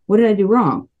wrong? What did I do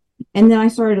wrong? And then I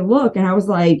started to look, and I was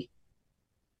like,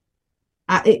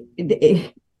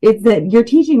 it's that you're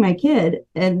teaching my kid,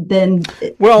 and then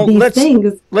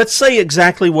let's say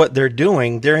exactly what they're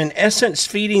doing. They're in essence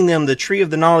feeding them the tree of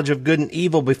the knowledge of good and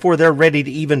evil before they're ready to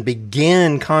even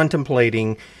begin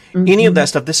contemplating any of that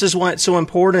stuff. This is why it's so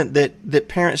important that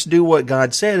parents do what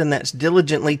God said, and that's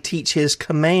diligently teach his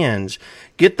commands.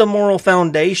 Get the moral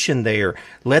foundation there.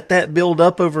 Let that build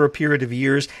up over a period of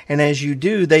years. And as you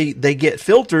do, they get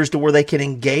filters to where they can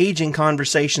engage in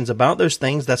conversations about those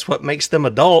things. That's what makes them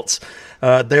adults.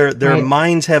 Their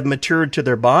minds have matured to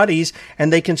their bodies,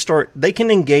 and they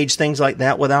can engage things like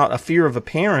that without a fear of a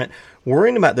parent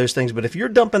worrying about those things. But if you're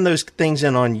dumping those things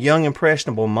in on young,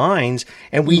 impressionable minds,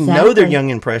 and we know they're young,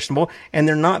 impressionable, and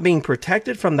they're not being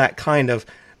protected from that kind of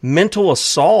mental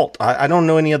assault, I don't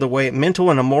know any other way, mental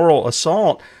and immoral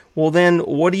assault, well, then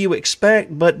what do you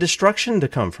expect but destruction to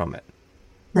come from it?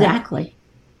 Exactly.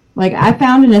 Like, I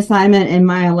found an assignment in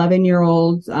my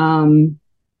 11-year-old's opioid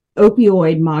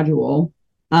module.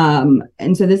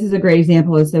 And so this is a great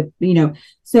example of,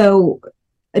 so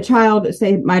a child,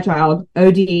 say my child,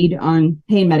 OD'd on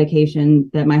pain medication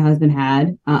that my husband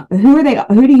had. Who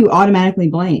do you automatically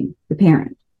blame? The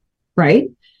parent, right?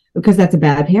 Because that's a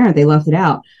bad parent. They left it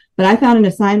out. But I found an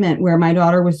assignment where my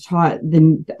daughter was taught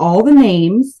all the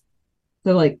names.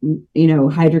 So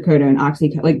hydrocodone,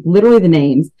 oxycodone, like literally the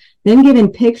names, then given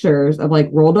pictures of like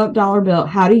rolled up dollar bill,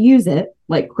 how to use it,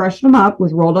 like crushed them up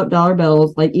with rolled up dollar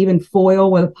bills, like even foil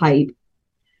with a pipe.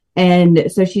 And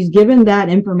so she's given that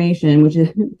information, which is,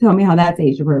 tell me how that's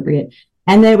age appropriate.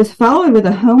 And then it was followed with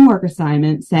a homework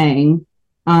assignment saying,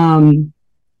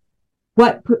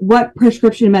 what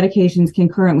prescription medications can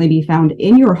currently be found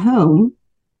in your home.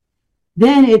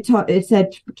 Then it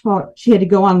said she had to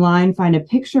go online, find a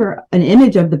picture, an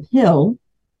image of the pill,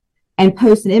 and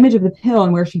post an image of the pill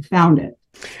and where she found it.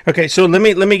 Okay, so let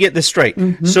me get this straight.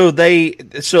 Mm-hmm. So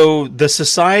the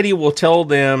society will tell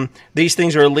them these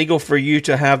things are illegal for you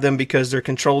to have them because they're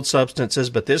controlled substances,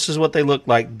 but this is what they look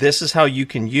like. This is how you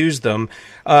can use them.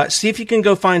 See if you can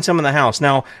go find some in the house.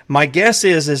 Now, my guess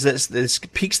is that this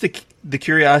piques the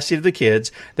curiosity of the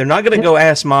kids. They're not going to go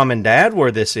ask mom and dad where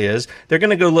this is. They're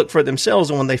going to go look for it themselves,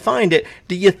 and when they find it,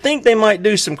 do you think they might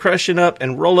do some crushing up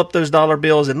and roll up those dollar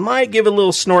bills and might give a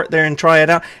little snort there and try it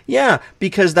out? Yeah,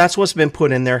 because that's what's been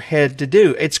put in their head to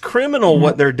do. It's criminal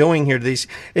what they're doing here.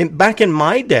 Back in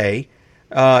my day,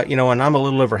 and I'm a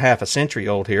little over half a century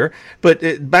old here,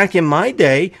 but back in my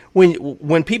day,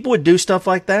 when people would do stuff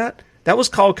like that, that was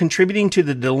called contributing to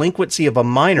the delinquency of a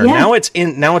minor. Yeah.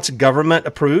 Now it's government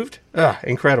approved.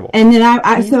 Incredible. And then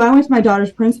I went to my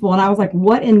daughter's principal and I was like,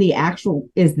 what in the actual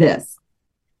is this?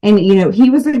 And, he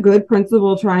was a good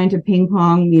principal trying to ping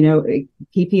pong,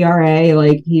 PPRA,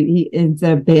 like he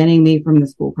instead of banning me from the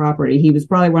school property, he was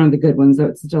probably one of the good ones, though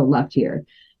it's still left here.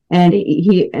 And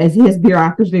he, as his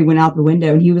bureaucracy went out the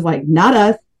window, and he was like, not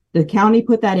us. The county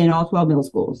put that in all 12 middle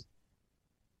schools.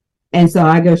 And so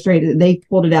I go straight, they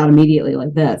pulled it out immediately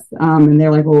like this. And they're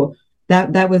like, well,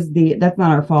 that's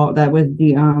not our fault. That was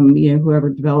the, whoever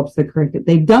develops the curriculum.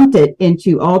 They dumped it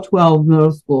into all 12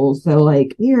 middle schools. So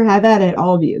like, here, have at it,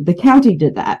 all of you. The county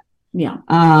did that. Yeah.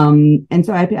 And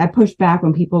so I pushed back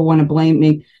when people want to blame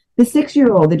me. The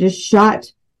 6-year-old that just shot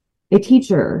a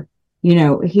teacher,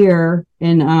 here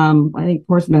in, I think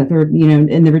Portsmouth or,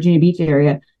 in the Virginia Beach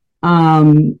area,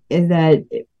 is that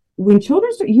when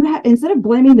children start, instead of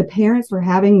blaming the parents for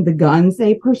having the gun,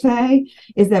 say per se,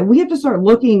 is that we have to start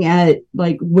looking at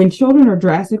like when children are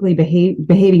drastically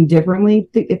behaving differently.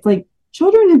 It's like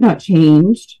children have not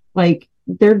changed. Like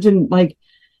they're like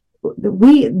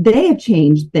they have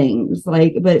changed things.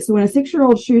 Like, but so when a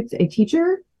 6-year-old shoots a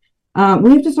teacher,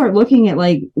 we have to start looking at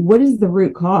like what is the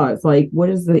root cause? Like what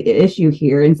is the issue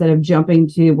here? Instead of jumping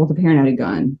to the parent had a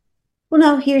gun. Well,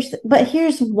 no, here's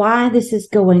why this is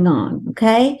going on,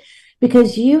 okay?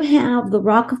 Because you have the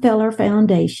Rockefeller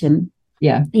Foundation.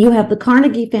 Yeah. You have the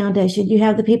Carnegie Foundation. You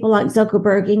have the people like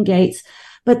Zuckerberg and Gates.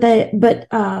 But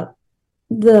the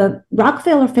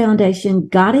Rockefeller Foundation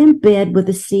got in bed with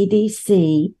the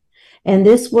CDC, and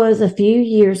this was a few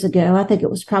years ago. I think it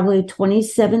was probably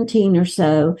 2017 or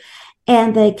so.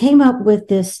 And they came up with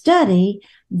this study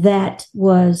that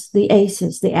was the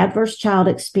ACEs, the adverse child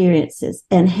experiences,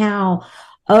 and how,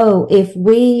 if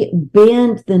we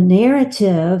bend the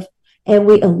narrative and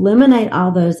we eliminate all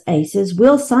those ACEs,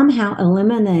 we'll somehow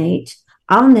eliminate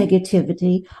all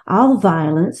negativity, all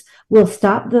violence. We'll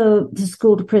stop the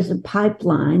school to prison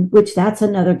pipeline, which that's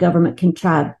another government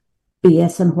contrived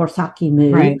BS and horse hockey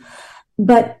move. Right.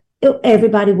 But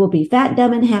everybody will be fat,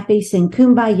 dumb, and happy, sing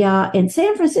Kumbaya. And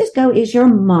San Francisco is your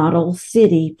model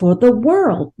city for the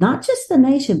world, not just the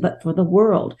nation, but for the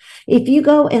world. If you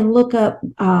go and look up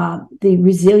the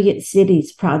Resilient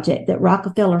Cities project that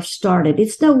Rockefeller started,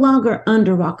 it's no longer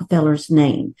under Rockefeller's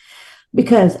name.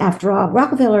 Because after all,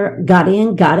 Rockefeller got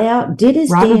in, got out, did his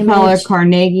Rockefeller, damage.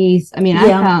 Carnegie's. I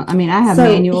have So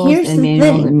manuals here's and the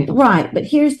manuals. thing. Right. But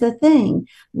here's the thing.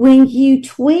 When you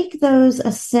tweak those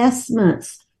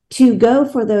assessments to go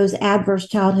for those adverse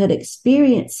childhood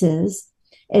experiences,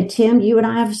 and Tim, you and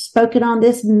I have spoken on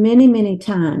this many, many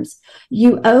times.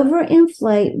 You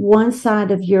overinflate one side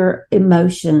of your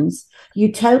emotions.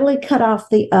 You totally cut off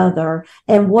the other.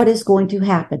 And what is going to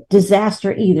happen?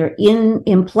 Disaster either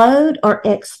implode or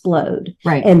explode.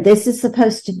 Right. And this is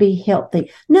supposed to be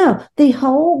healthy. No, the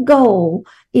whole goal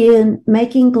in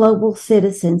making global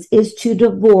citizens is to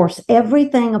divorce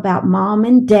everything about mom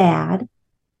and dad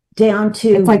down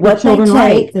to like what they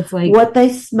take, it's like what they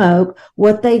smoke,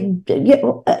 what they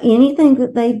anything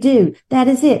that they do. That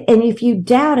is it. And if you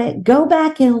doubt it, go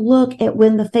back and look at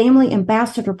when the Family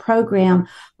Ambassador Program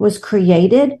was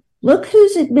created. Look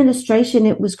whose administration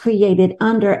it was created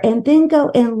under, and then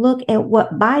go and look at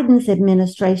what Biden's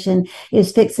administration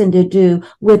is fixing to do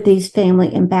with these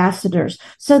family ambassadors.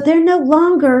 So they're no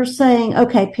longer saying,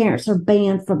 okay, parents are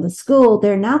banned from the school.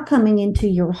 They're now coming into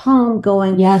your home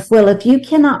going, yes, well, if you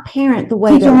cannot parent the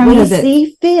way that we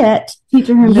see fit, you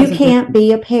can't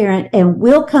be a parent, and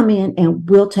we'll come in and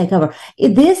we'll take over.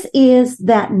 This is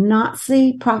that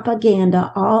Nazi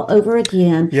propaganda all over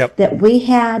again that we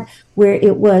had, where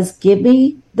it was give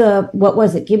me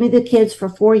the kids for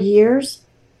 4 years.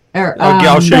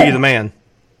 I'll show you the man.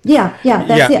 Yeah,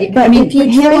 that's it. But if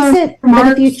you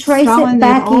trace it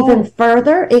back even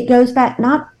further, it goes back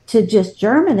not to just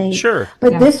Germany. Sure.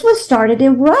 But this was started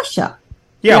in Russia.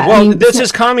 This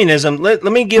is communism. Let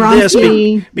me give this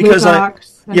because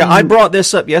I brought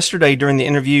this up yesterday during the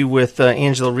interview with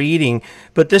Angela Reading.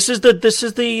 But this is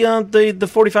the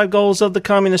 45 goals of the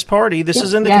Communist Party. This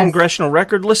is in the congressional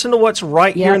record. Listen to what's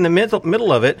right here in the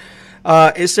middle of it.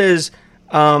 It says,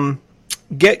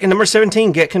 get number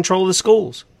 17. Get control of the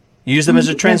schools. Use them as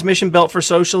a transmission belt for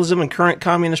socialism and current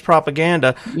communist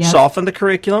propaganda. Soften the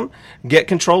curriculum. Get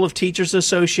control of teachers'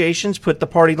 associations. Put the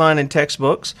party line in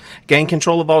textbooks. Gain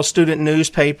control of all student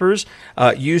newspapers.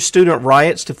 Use student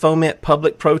riots to foment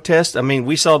public protest. I mean,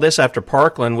 we saw this after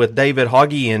Parkland with David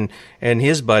Hoggy and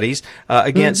his buddies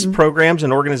against programs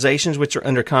and organizations which are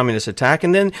under communist attack.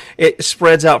 And then it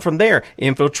spreads out from there.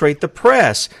 Infiltrate the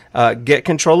press. Get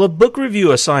control of book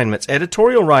review assignments,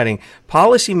 editorial writing,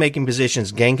 policy-making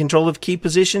positions. Gain control of key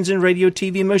positions in radio,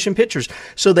 TV, and motion pictures.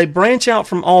 So they branch out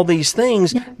from all these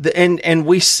things, and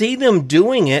we see them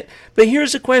doing it. But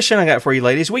here's a question I got for you,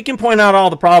 ladies. We can point out all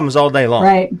the problems all day long.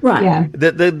 Right. Yeah.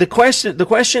 The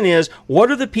question is,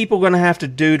 what are the people going to have to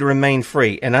do to remain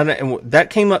free? And that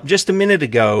came up just a minute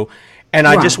ago. And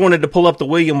I just wanted to pull up the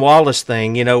William Wallace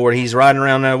thing, where he's riding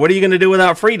around. What are you going to do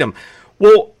without freedom?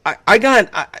 Well,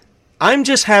 I'm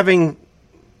just having,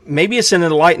 maybe it's an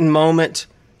enlightened moment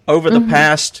over the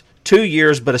past 2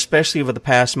 years, but especially over the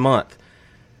past month.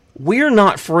 We're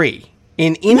not free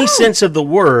in any sense of the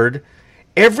word.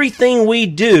 Everything we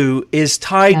do is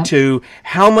tied to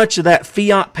how much of that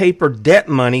fiat paper debt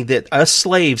money that us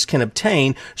slaves can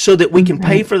obtain so that we can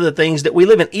pay for the things that we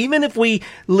live in. Even if we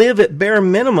live at bare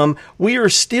minimum, we are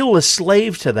still a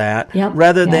slave to that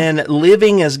rather than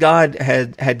living as God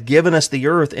had given us the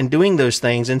earth and doing those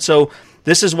things. And so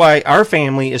this is why our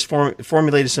family has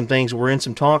formulated some things. We're in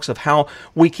some talks of how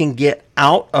we can get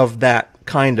out of that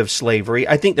kind of slavery.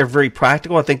 I think they're very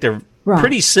practical. I think they're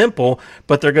pretty simple,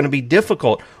 but they're going to be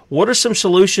difficult. What are some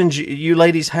solutions you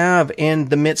ladies have in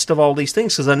the midst of all these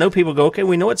things? Because I know people go, okay,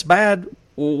 we know it's bad.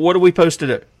 What are we supposed to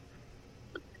do?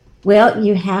 Well,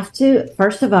 you have to,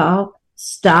 first of all,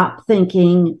 stop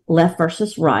thinking left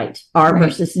versus right, R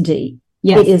versus D.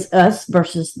 It is us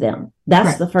versus them.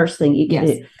 That's the first thing you can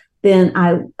do. Then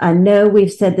I know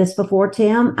we've said this before,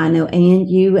 Tim. I know Ann,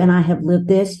 you and I have lived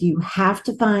this. You have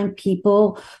to find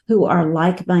people who are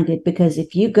like-minded, because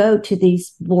if you go to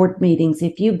these board meetings,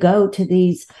 if you go to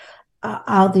these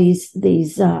all these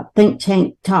think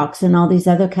tank talks and all these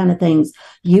other kind of things,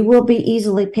 you will be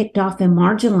easily picked off and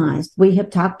marginalized. We have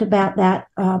talked about that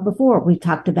before. We've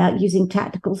talked about using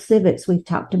tactical civics. We've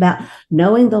talked about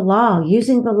knowing the law,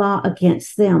 using the law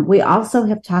against them. We also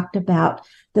have talked about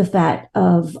the fact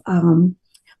of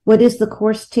what is the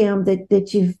course, Tim,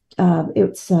 that you've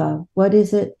what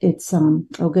is it? It's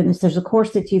oh goodness, there's a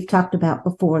course that you've talked about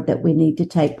before that we need to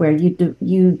take, where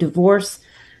you divorce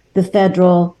the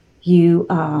federal. You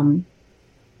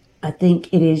I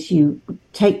think it is, you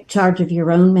take charge of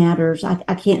your own matters. I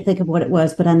can't think of what it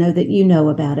was, but I know that you know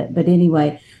about it. But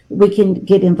anyway, we can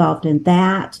get involved in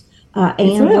that.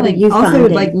 And really you also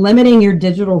like limiting your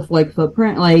digital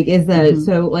footprint, is that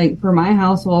so for my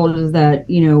household is that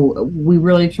we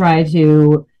really try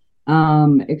to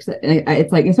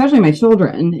It's like, especially my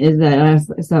children, is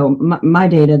that so my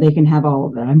data, they can have all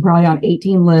of it. I'm probably on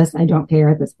 18 lists. I don't care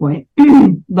at this point.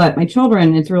 But my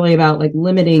children, it's really about like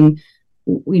limiting,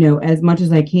 as much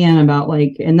as I can about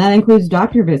like, and that includes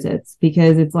doctor visits,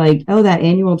 because it's like, oh, that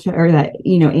annual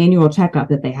annual checkup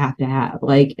that they have to have.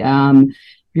 Like,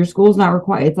 your school's not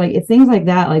required. It's like, it's things like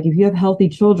that. Like if you have healthy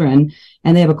children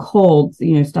and they have a cold,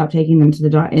 stop taking them to the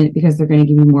doctor because they're going to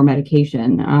give you more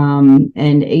medication.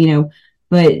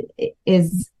 But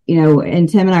and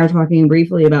Tim and I were talking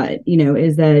briefly about it,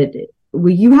 is that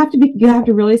you have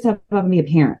to really step up and be a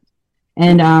parent.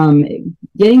 And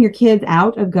getting your kids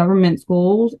out of government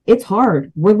schools, it's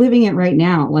hard. We're living it right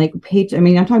now. Like I'm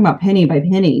talking about penny by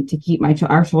penny to keep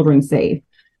our children safe.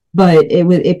 But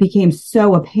it became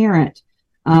so apparent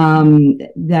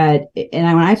that,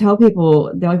 and when I tell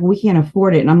people, they're like, well, we can't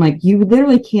afford it. And I'm like, you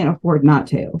literally can't afford not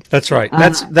to. That's right.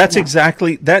 That's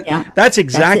exactly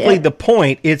the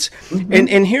point. It's,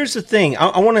 and here's the thing.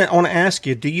 I want to ask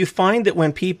you, do you find that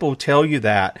when people tell you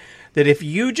that if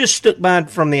you just stood by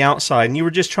from the outside and you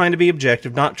were just trying to be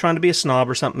objective, not trying to be a snob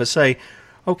or something, to say,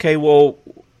 okay, well,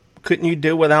 couldn't you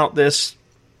do without this,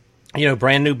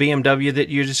 brand new BMW that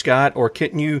you just got, or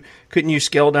couldn't you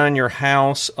scale down your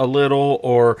house a little,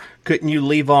 or couldn't you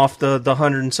leave off the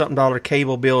 $100 and something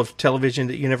cable bill of television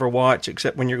that you never watch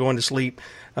except when you're going to sleep?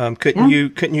 Couldn't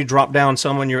you drop down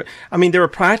some on your? There are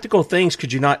practical things.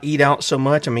 Could you not eat out so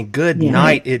much? Good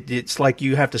night. It's like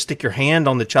you have to stick your hand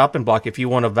on the chopping block if you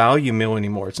want a value meal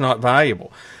anymore. It's not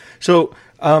valuable. So,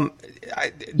 do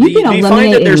you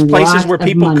find that there's places where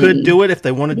people could do it if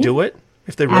they want to do it?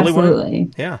 If they really want to?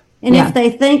 Yeah. And if they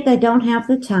think they don't have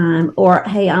the time, or,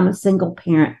 hey, I'm a single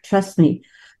parent, trust me,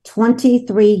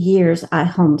 23 years I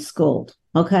homeschooled,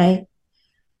 okay?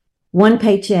 One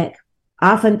paycheck,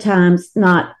 oftentimes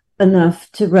not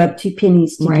enough to rub two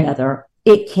pennies together.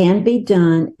 Right. It can be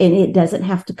done, and it doesn't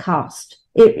have to cost.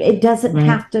 It doesn't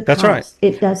have to That's cost.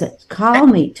 Right. It doesn't. Call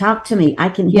me, talk to me. I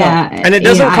can help. And it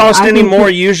doesn't cost any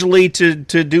more usually to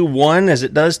do one as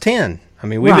it does 10.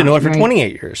 We've been doing it for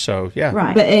 28 years, so yeah.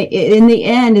 Right. But in the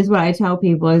end, is what I tell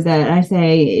people is that I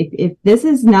say, if this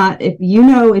is not, if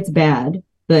it's bad,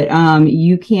 but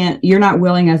you're not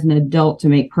willing as an adult to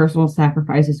make personal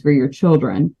sacrifices for your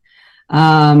children,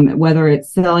 whether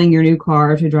it's selling your new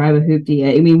car to drive a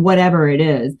hoopty, whatever it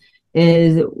is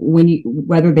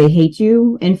whether they hate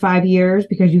you in 5 years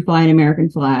because you fly an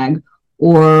American flag,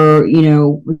 or,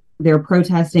 they're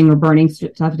protesting or burning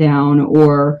stuff down,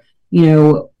 or is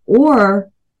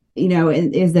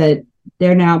that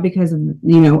they're now, because of,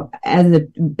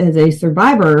 as a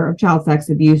survivor of child sex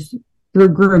abuse through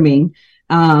grooming,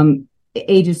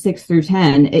 ages 6 through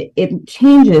 10, it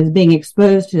changes being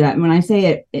exposed to that. And when I say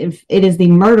it, if it is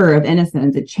the murder of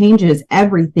innocence, it changes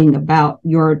everything about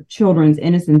your children's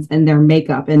innocence and their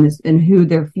makeup and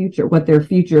what their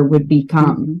future would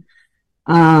become.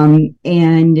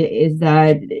 And is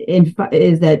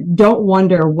that don't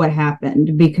wonder what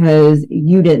happened because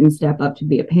you didn't step up to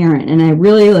be a parent. And I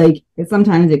really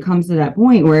sometimes it comes to that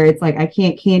point where it's like, I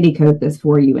can't candy coat this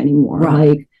for you anymore.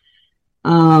 Right.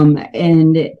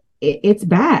 And it's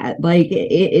bad.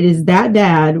 It is that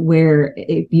bad where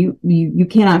if you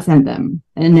cannot send them.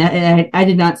 And I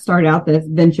did not start out this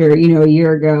venture, a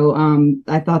year ago.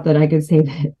 I thought that I could save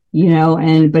it,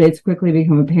 but it's quickly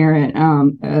become apparent,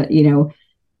 you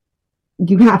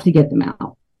have to get them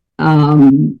out.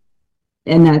 And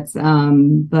that's,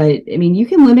 but you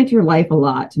can limit your life a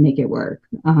lot to make it work.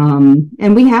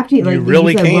 And we have to, you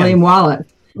really can. William Wallace.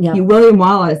 Yeah. William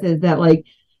Wallace is that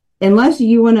unless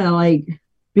you want to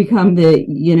become the,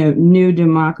 new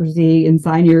democracy and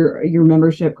sign your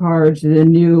membership card to the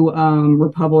new,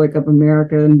 Republic of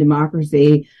America and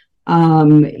democracy,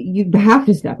 you have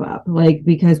to step up,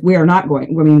 because we are not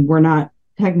going, we're not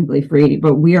technically free,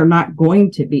 but we are not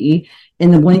going to be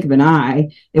in the blink of an eye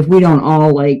if we don't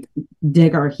all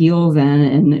dig our heels in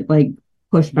and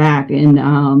push back.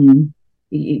 And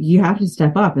you have to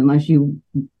step up unless you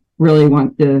really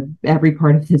want every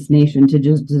part of this nation to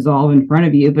just dissolve in front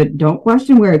of you. But don't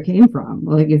question where it came from.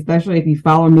 Especially if you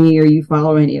follow me or you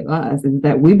follow any of us, is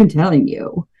that we've been telling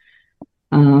you.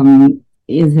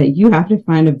 Is that you have to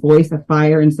find a voice of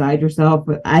fire inside yourself.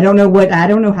 But I don't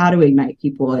know how to ignite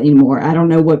people anymore. I don't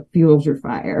know what fuels your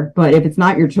fire, but if it's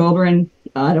not your children,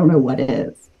 I don't know what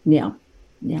is. Yeah.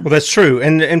 Yeah. Well, that's true.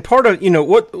 And part of,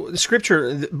 what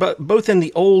Scripture, both in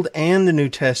the Old and the New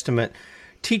Testament,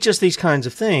 teach us these kinds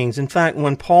of things. In fact,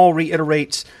 when Paul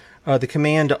reiterates the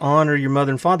command to honor your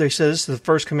mother and father, he says this is the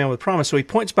first command with promise. So he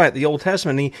points back to the Old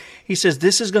Testament, and he says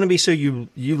this is going to be so you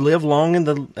live long in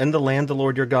the land the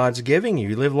Lord your God's giving you.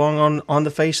 You live long on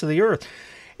the face of the earth.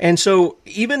 And so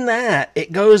even that,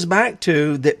 it goes back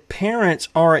to that parents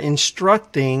are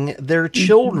instructing their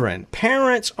children.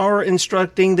 Parents are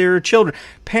instructing their children.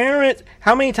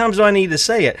 How many times do I need to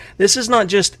say it? This is not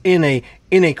just in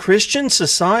a Christian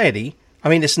society. I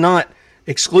mean, it's not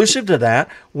exclusive to that.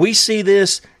 We see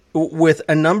this with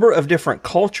a number of different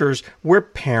cultures where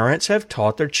parents have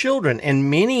taught their children, and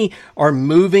many are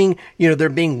moving, they're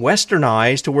being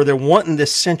westernized to where they're wanting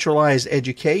this centralized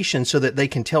education so that they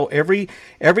can tell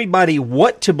everybody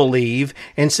what to believe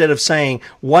instead of saying,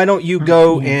 why don't you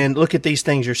go and look at these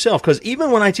things yourself? Because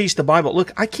even when I teach the Bible,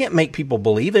 look, I can't make people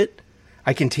believe it.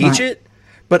 I can teach it,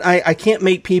 but I can't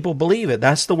make people believe it.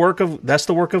 That's the work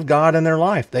of God in their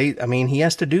life. He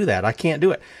has to do that. I can't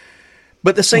do it.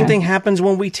 But the same thing happens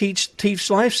when we teach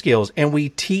life skills, and we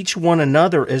teach one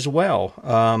another as well.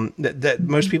 That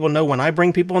most people know when I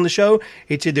bring people on the show,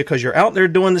 it's either because you're out there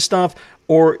doing the stuff,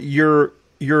 or you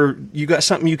got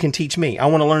something you can teach me. I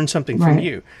want to learn something from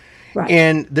you. Right.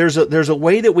 And there's a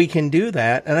way that we can do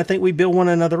that, and I think we build one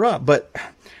another up. But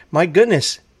my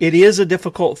goodness, it is a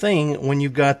difficult thing when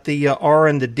you've got the R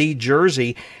and the D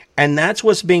jersey, and that's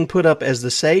what's being put up as the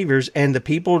saviors, and the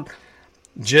people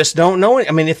just don't know it.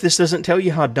 I mean, if this doesn't tell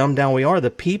you how dumbed down we are, the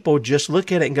people just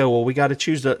look at it and go, well, we got to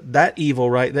choose that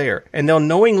evil right there. And they'll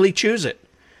knowingly choose it.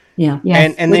 Yeah.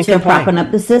 Yes. And then they're propping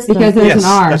up the system. Because there's an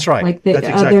R. That's right. Like that's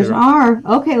exactly there's right. an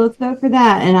R. Okay, let's vote for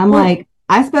that. And I'm like,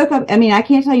 I spoke up. I mean, I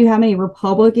can't tell you how many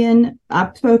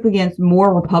I spoke against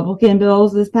more Republican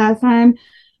bills this past time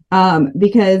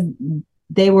because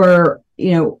they were,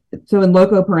 so in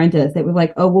loco parentis, it was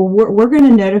like, oh, well, we're going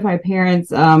to notify parents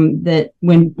that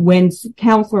when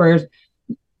counselors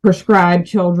prescribe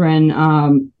children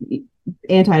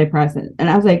antidepressants. And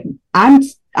I was like, I'm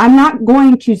not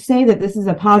going to say that this is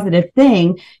a positive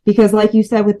thing, because like you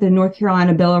said with the North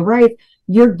Carolina Bill of Rights,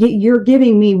 you're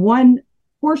giving me one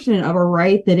portion of a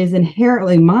right that is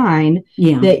inherently mine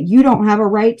that you don't have a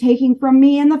right taking from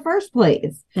me in the first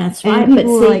place. That's right. But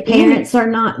see, parents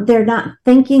they're not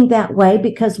thinking that way,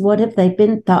 because what have they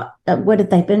been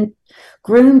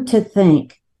groomed to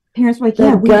think? Parents are like,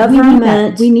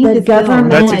 we need this government.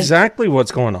 That's exactly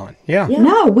what's going on. Yeah.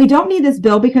 No, we don't need this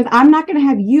bill, because I'm not going to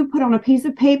have you put on a piece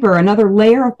of paper another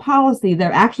layer of policy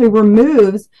that actually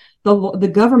removes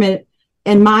the government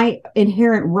and my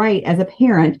inherent right as a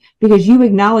parent, because you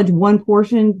acknowledge one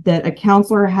portion that a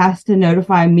counselor has to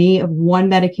notify me of one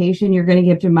medication you're going to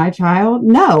give to my child.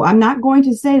 No, I'm not going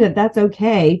to say that that's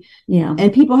okay. Yeah.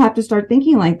 And people have to start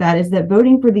thinking like that, is that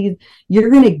voting for these,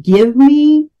 you're going to give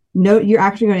me, no, you're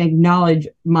actually going to acknowledge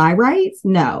my rights.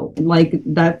 No,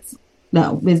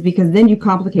 is because then you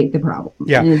complicate the problem.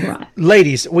 Yeah.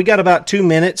 Ladies, we got about 2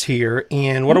 minutes here,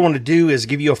 and what I want to do is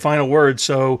give you a final word.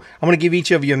 So I'm going to give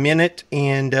each of you a minute,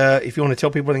 and if you want to tell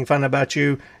people they can find out about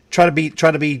you, try to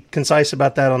be concise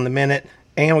about that on the minute.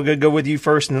 And we're going to go with you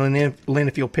first, and then Lynn,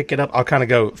 if you'll pick it up, I'll kind of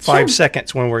go 5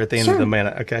 seconds when we're at the end of the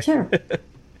minute. Okay. Sure.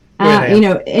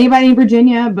 Anybody in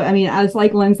Virginia, but I mean, as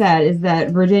like Lynn said, is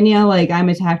that Virginia, like, I'm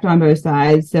attacked on both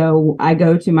sides. So I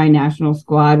go to my national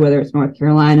squad, whether it's North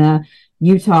Carolina,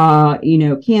 Utah,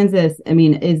 Kansas. I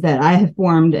mean, is that I have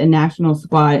formed a national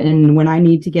squad, and when I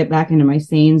need to get back into my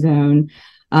sane zone.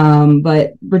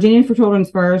 But Virginia for Children's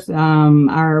First, is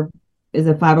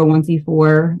a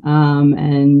 501c4,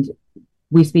 and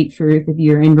we speak truth if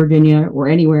you're in Virginia or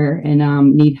anywhere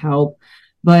and need help.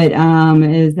 But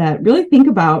is that really think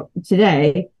about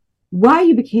today why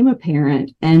you became a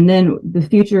parent, and then the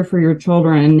future for your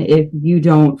children if you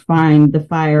don't find the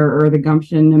fire or the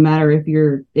gumption, no matter if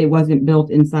it wasn't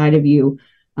built inside of you,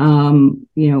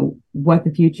 what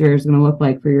the future is going to look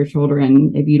like for your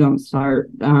children if you don't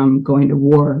start going to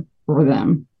war for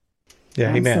them.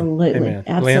 Yeah, absolutely. Amen.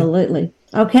 Absolutely. Lynn?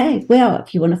 Okay. Well,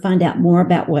 if you want to find out more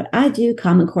about what I do,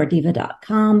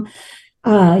 commoncorediva.com.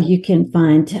 You can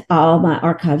find all my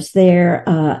archives there.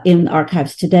 In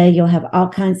archives today, you'll have all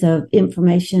kinds of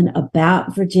information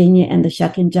about Virginia and the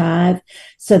Shuck and Jive,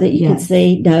 so that you can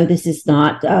see, no, this is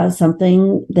not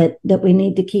something that we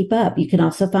need to keep up. You can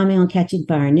also find me on Catching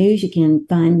Fire News. You can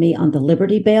find me on the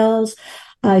Liberty Bells.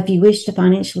 If you wish to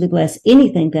financially bless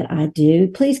anything that I do,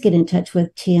 please get in touch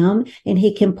with Tim, and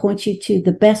he can point you to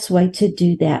the best way to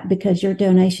do that, because your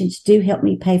donations do help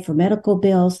me pay for medical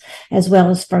bills, as well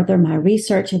as further my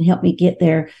research and help me get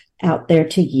out there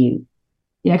to you.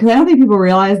 Yeah, because I don't think people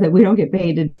realize that we don't get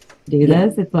paid to do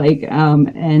this. It's like,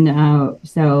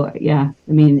 so yeah,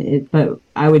 I mean, but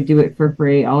I would do it for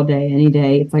free all day, any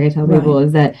day. It's like I tell people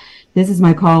is that this is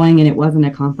my calling, and it wasn't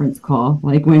a conference call.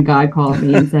 Like when God called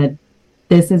me and said,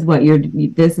 this is what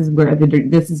this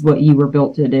is what you were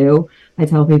built to do. I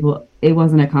tell people it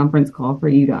wasn't a conference call for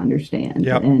you to understand.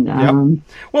 Yep. And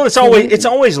well, it's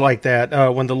always like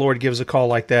that when the Lord gives a call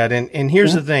like that. And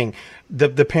here's the thing: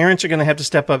 the parents are going to have to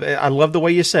step up. I love the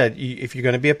way you said, if you're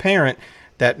going to be a parent,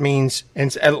 that means,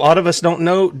 and a lot of us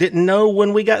didn't know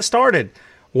when we got started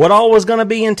what all was going to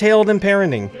be entailed in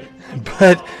parenting,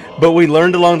 but we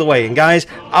learned along the way. And guys,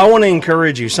 I want to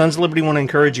encourage you, Sons of Liberty want to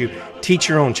encourage you, teach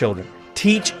your own children.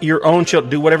 Teach your own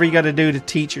children. Do whatever you got to do to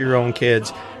teach your own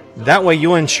kids. That way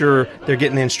you'll ensure they're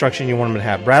getting the instruction you want them to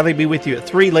have. Bradley will be with you at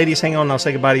 3. Ladies, hang on, and I'll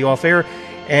say goodbye to you off air.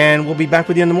 And we'll be back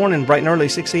with you in the morning, bright and early,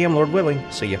 6 a.m., Lord willing.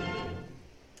 See you.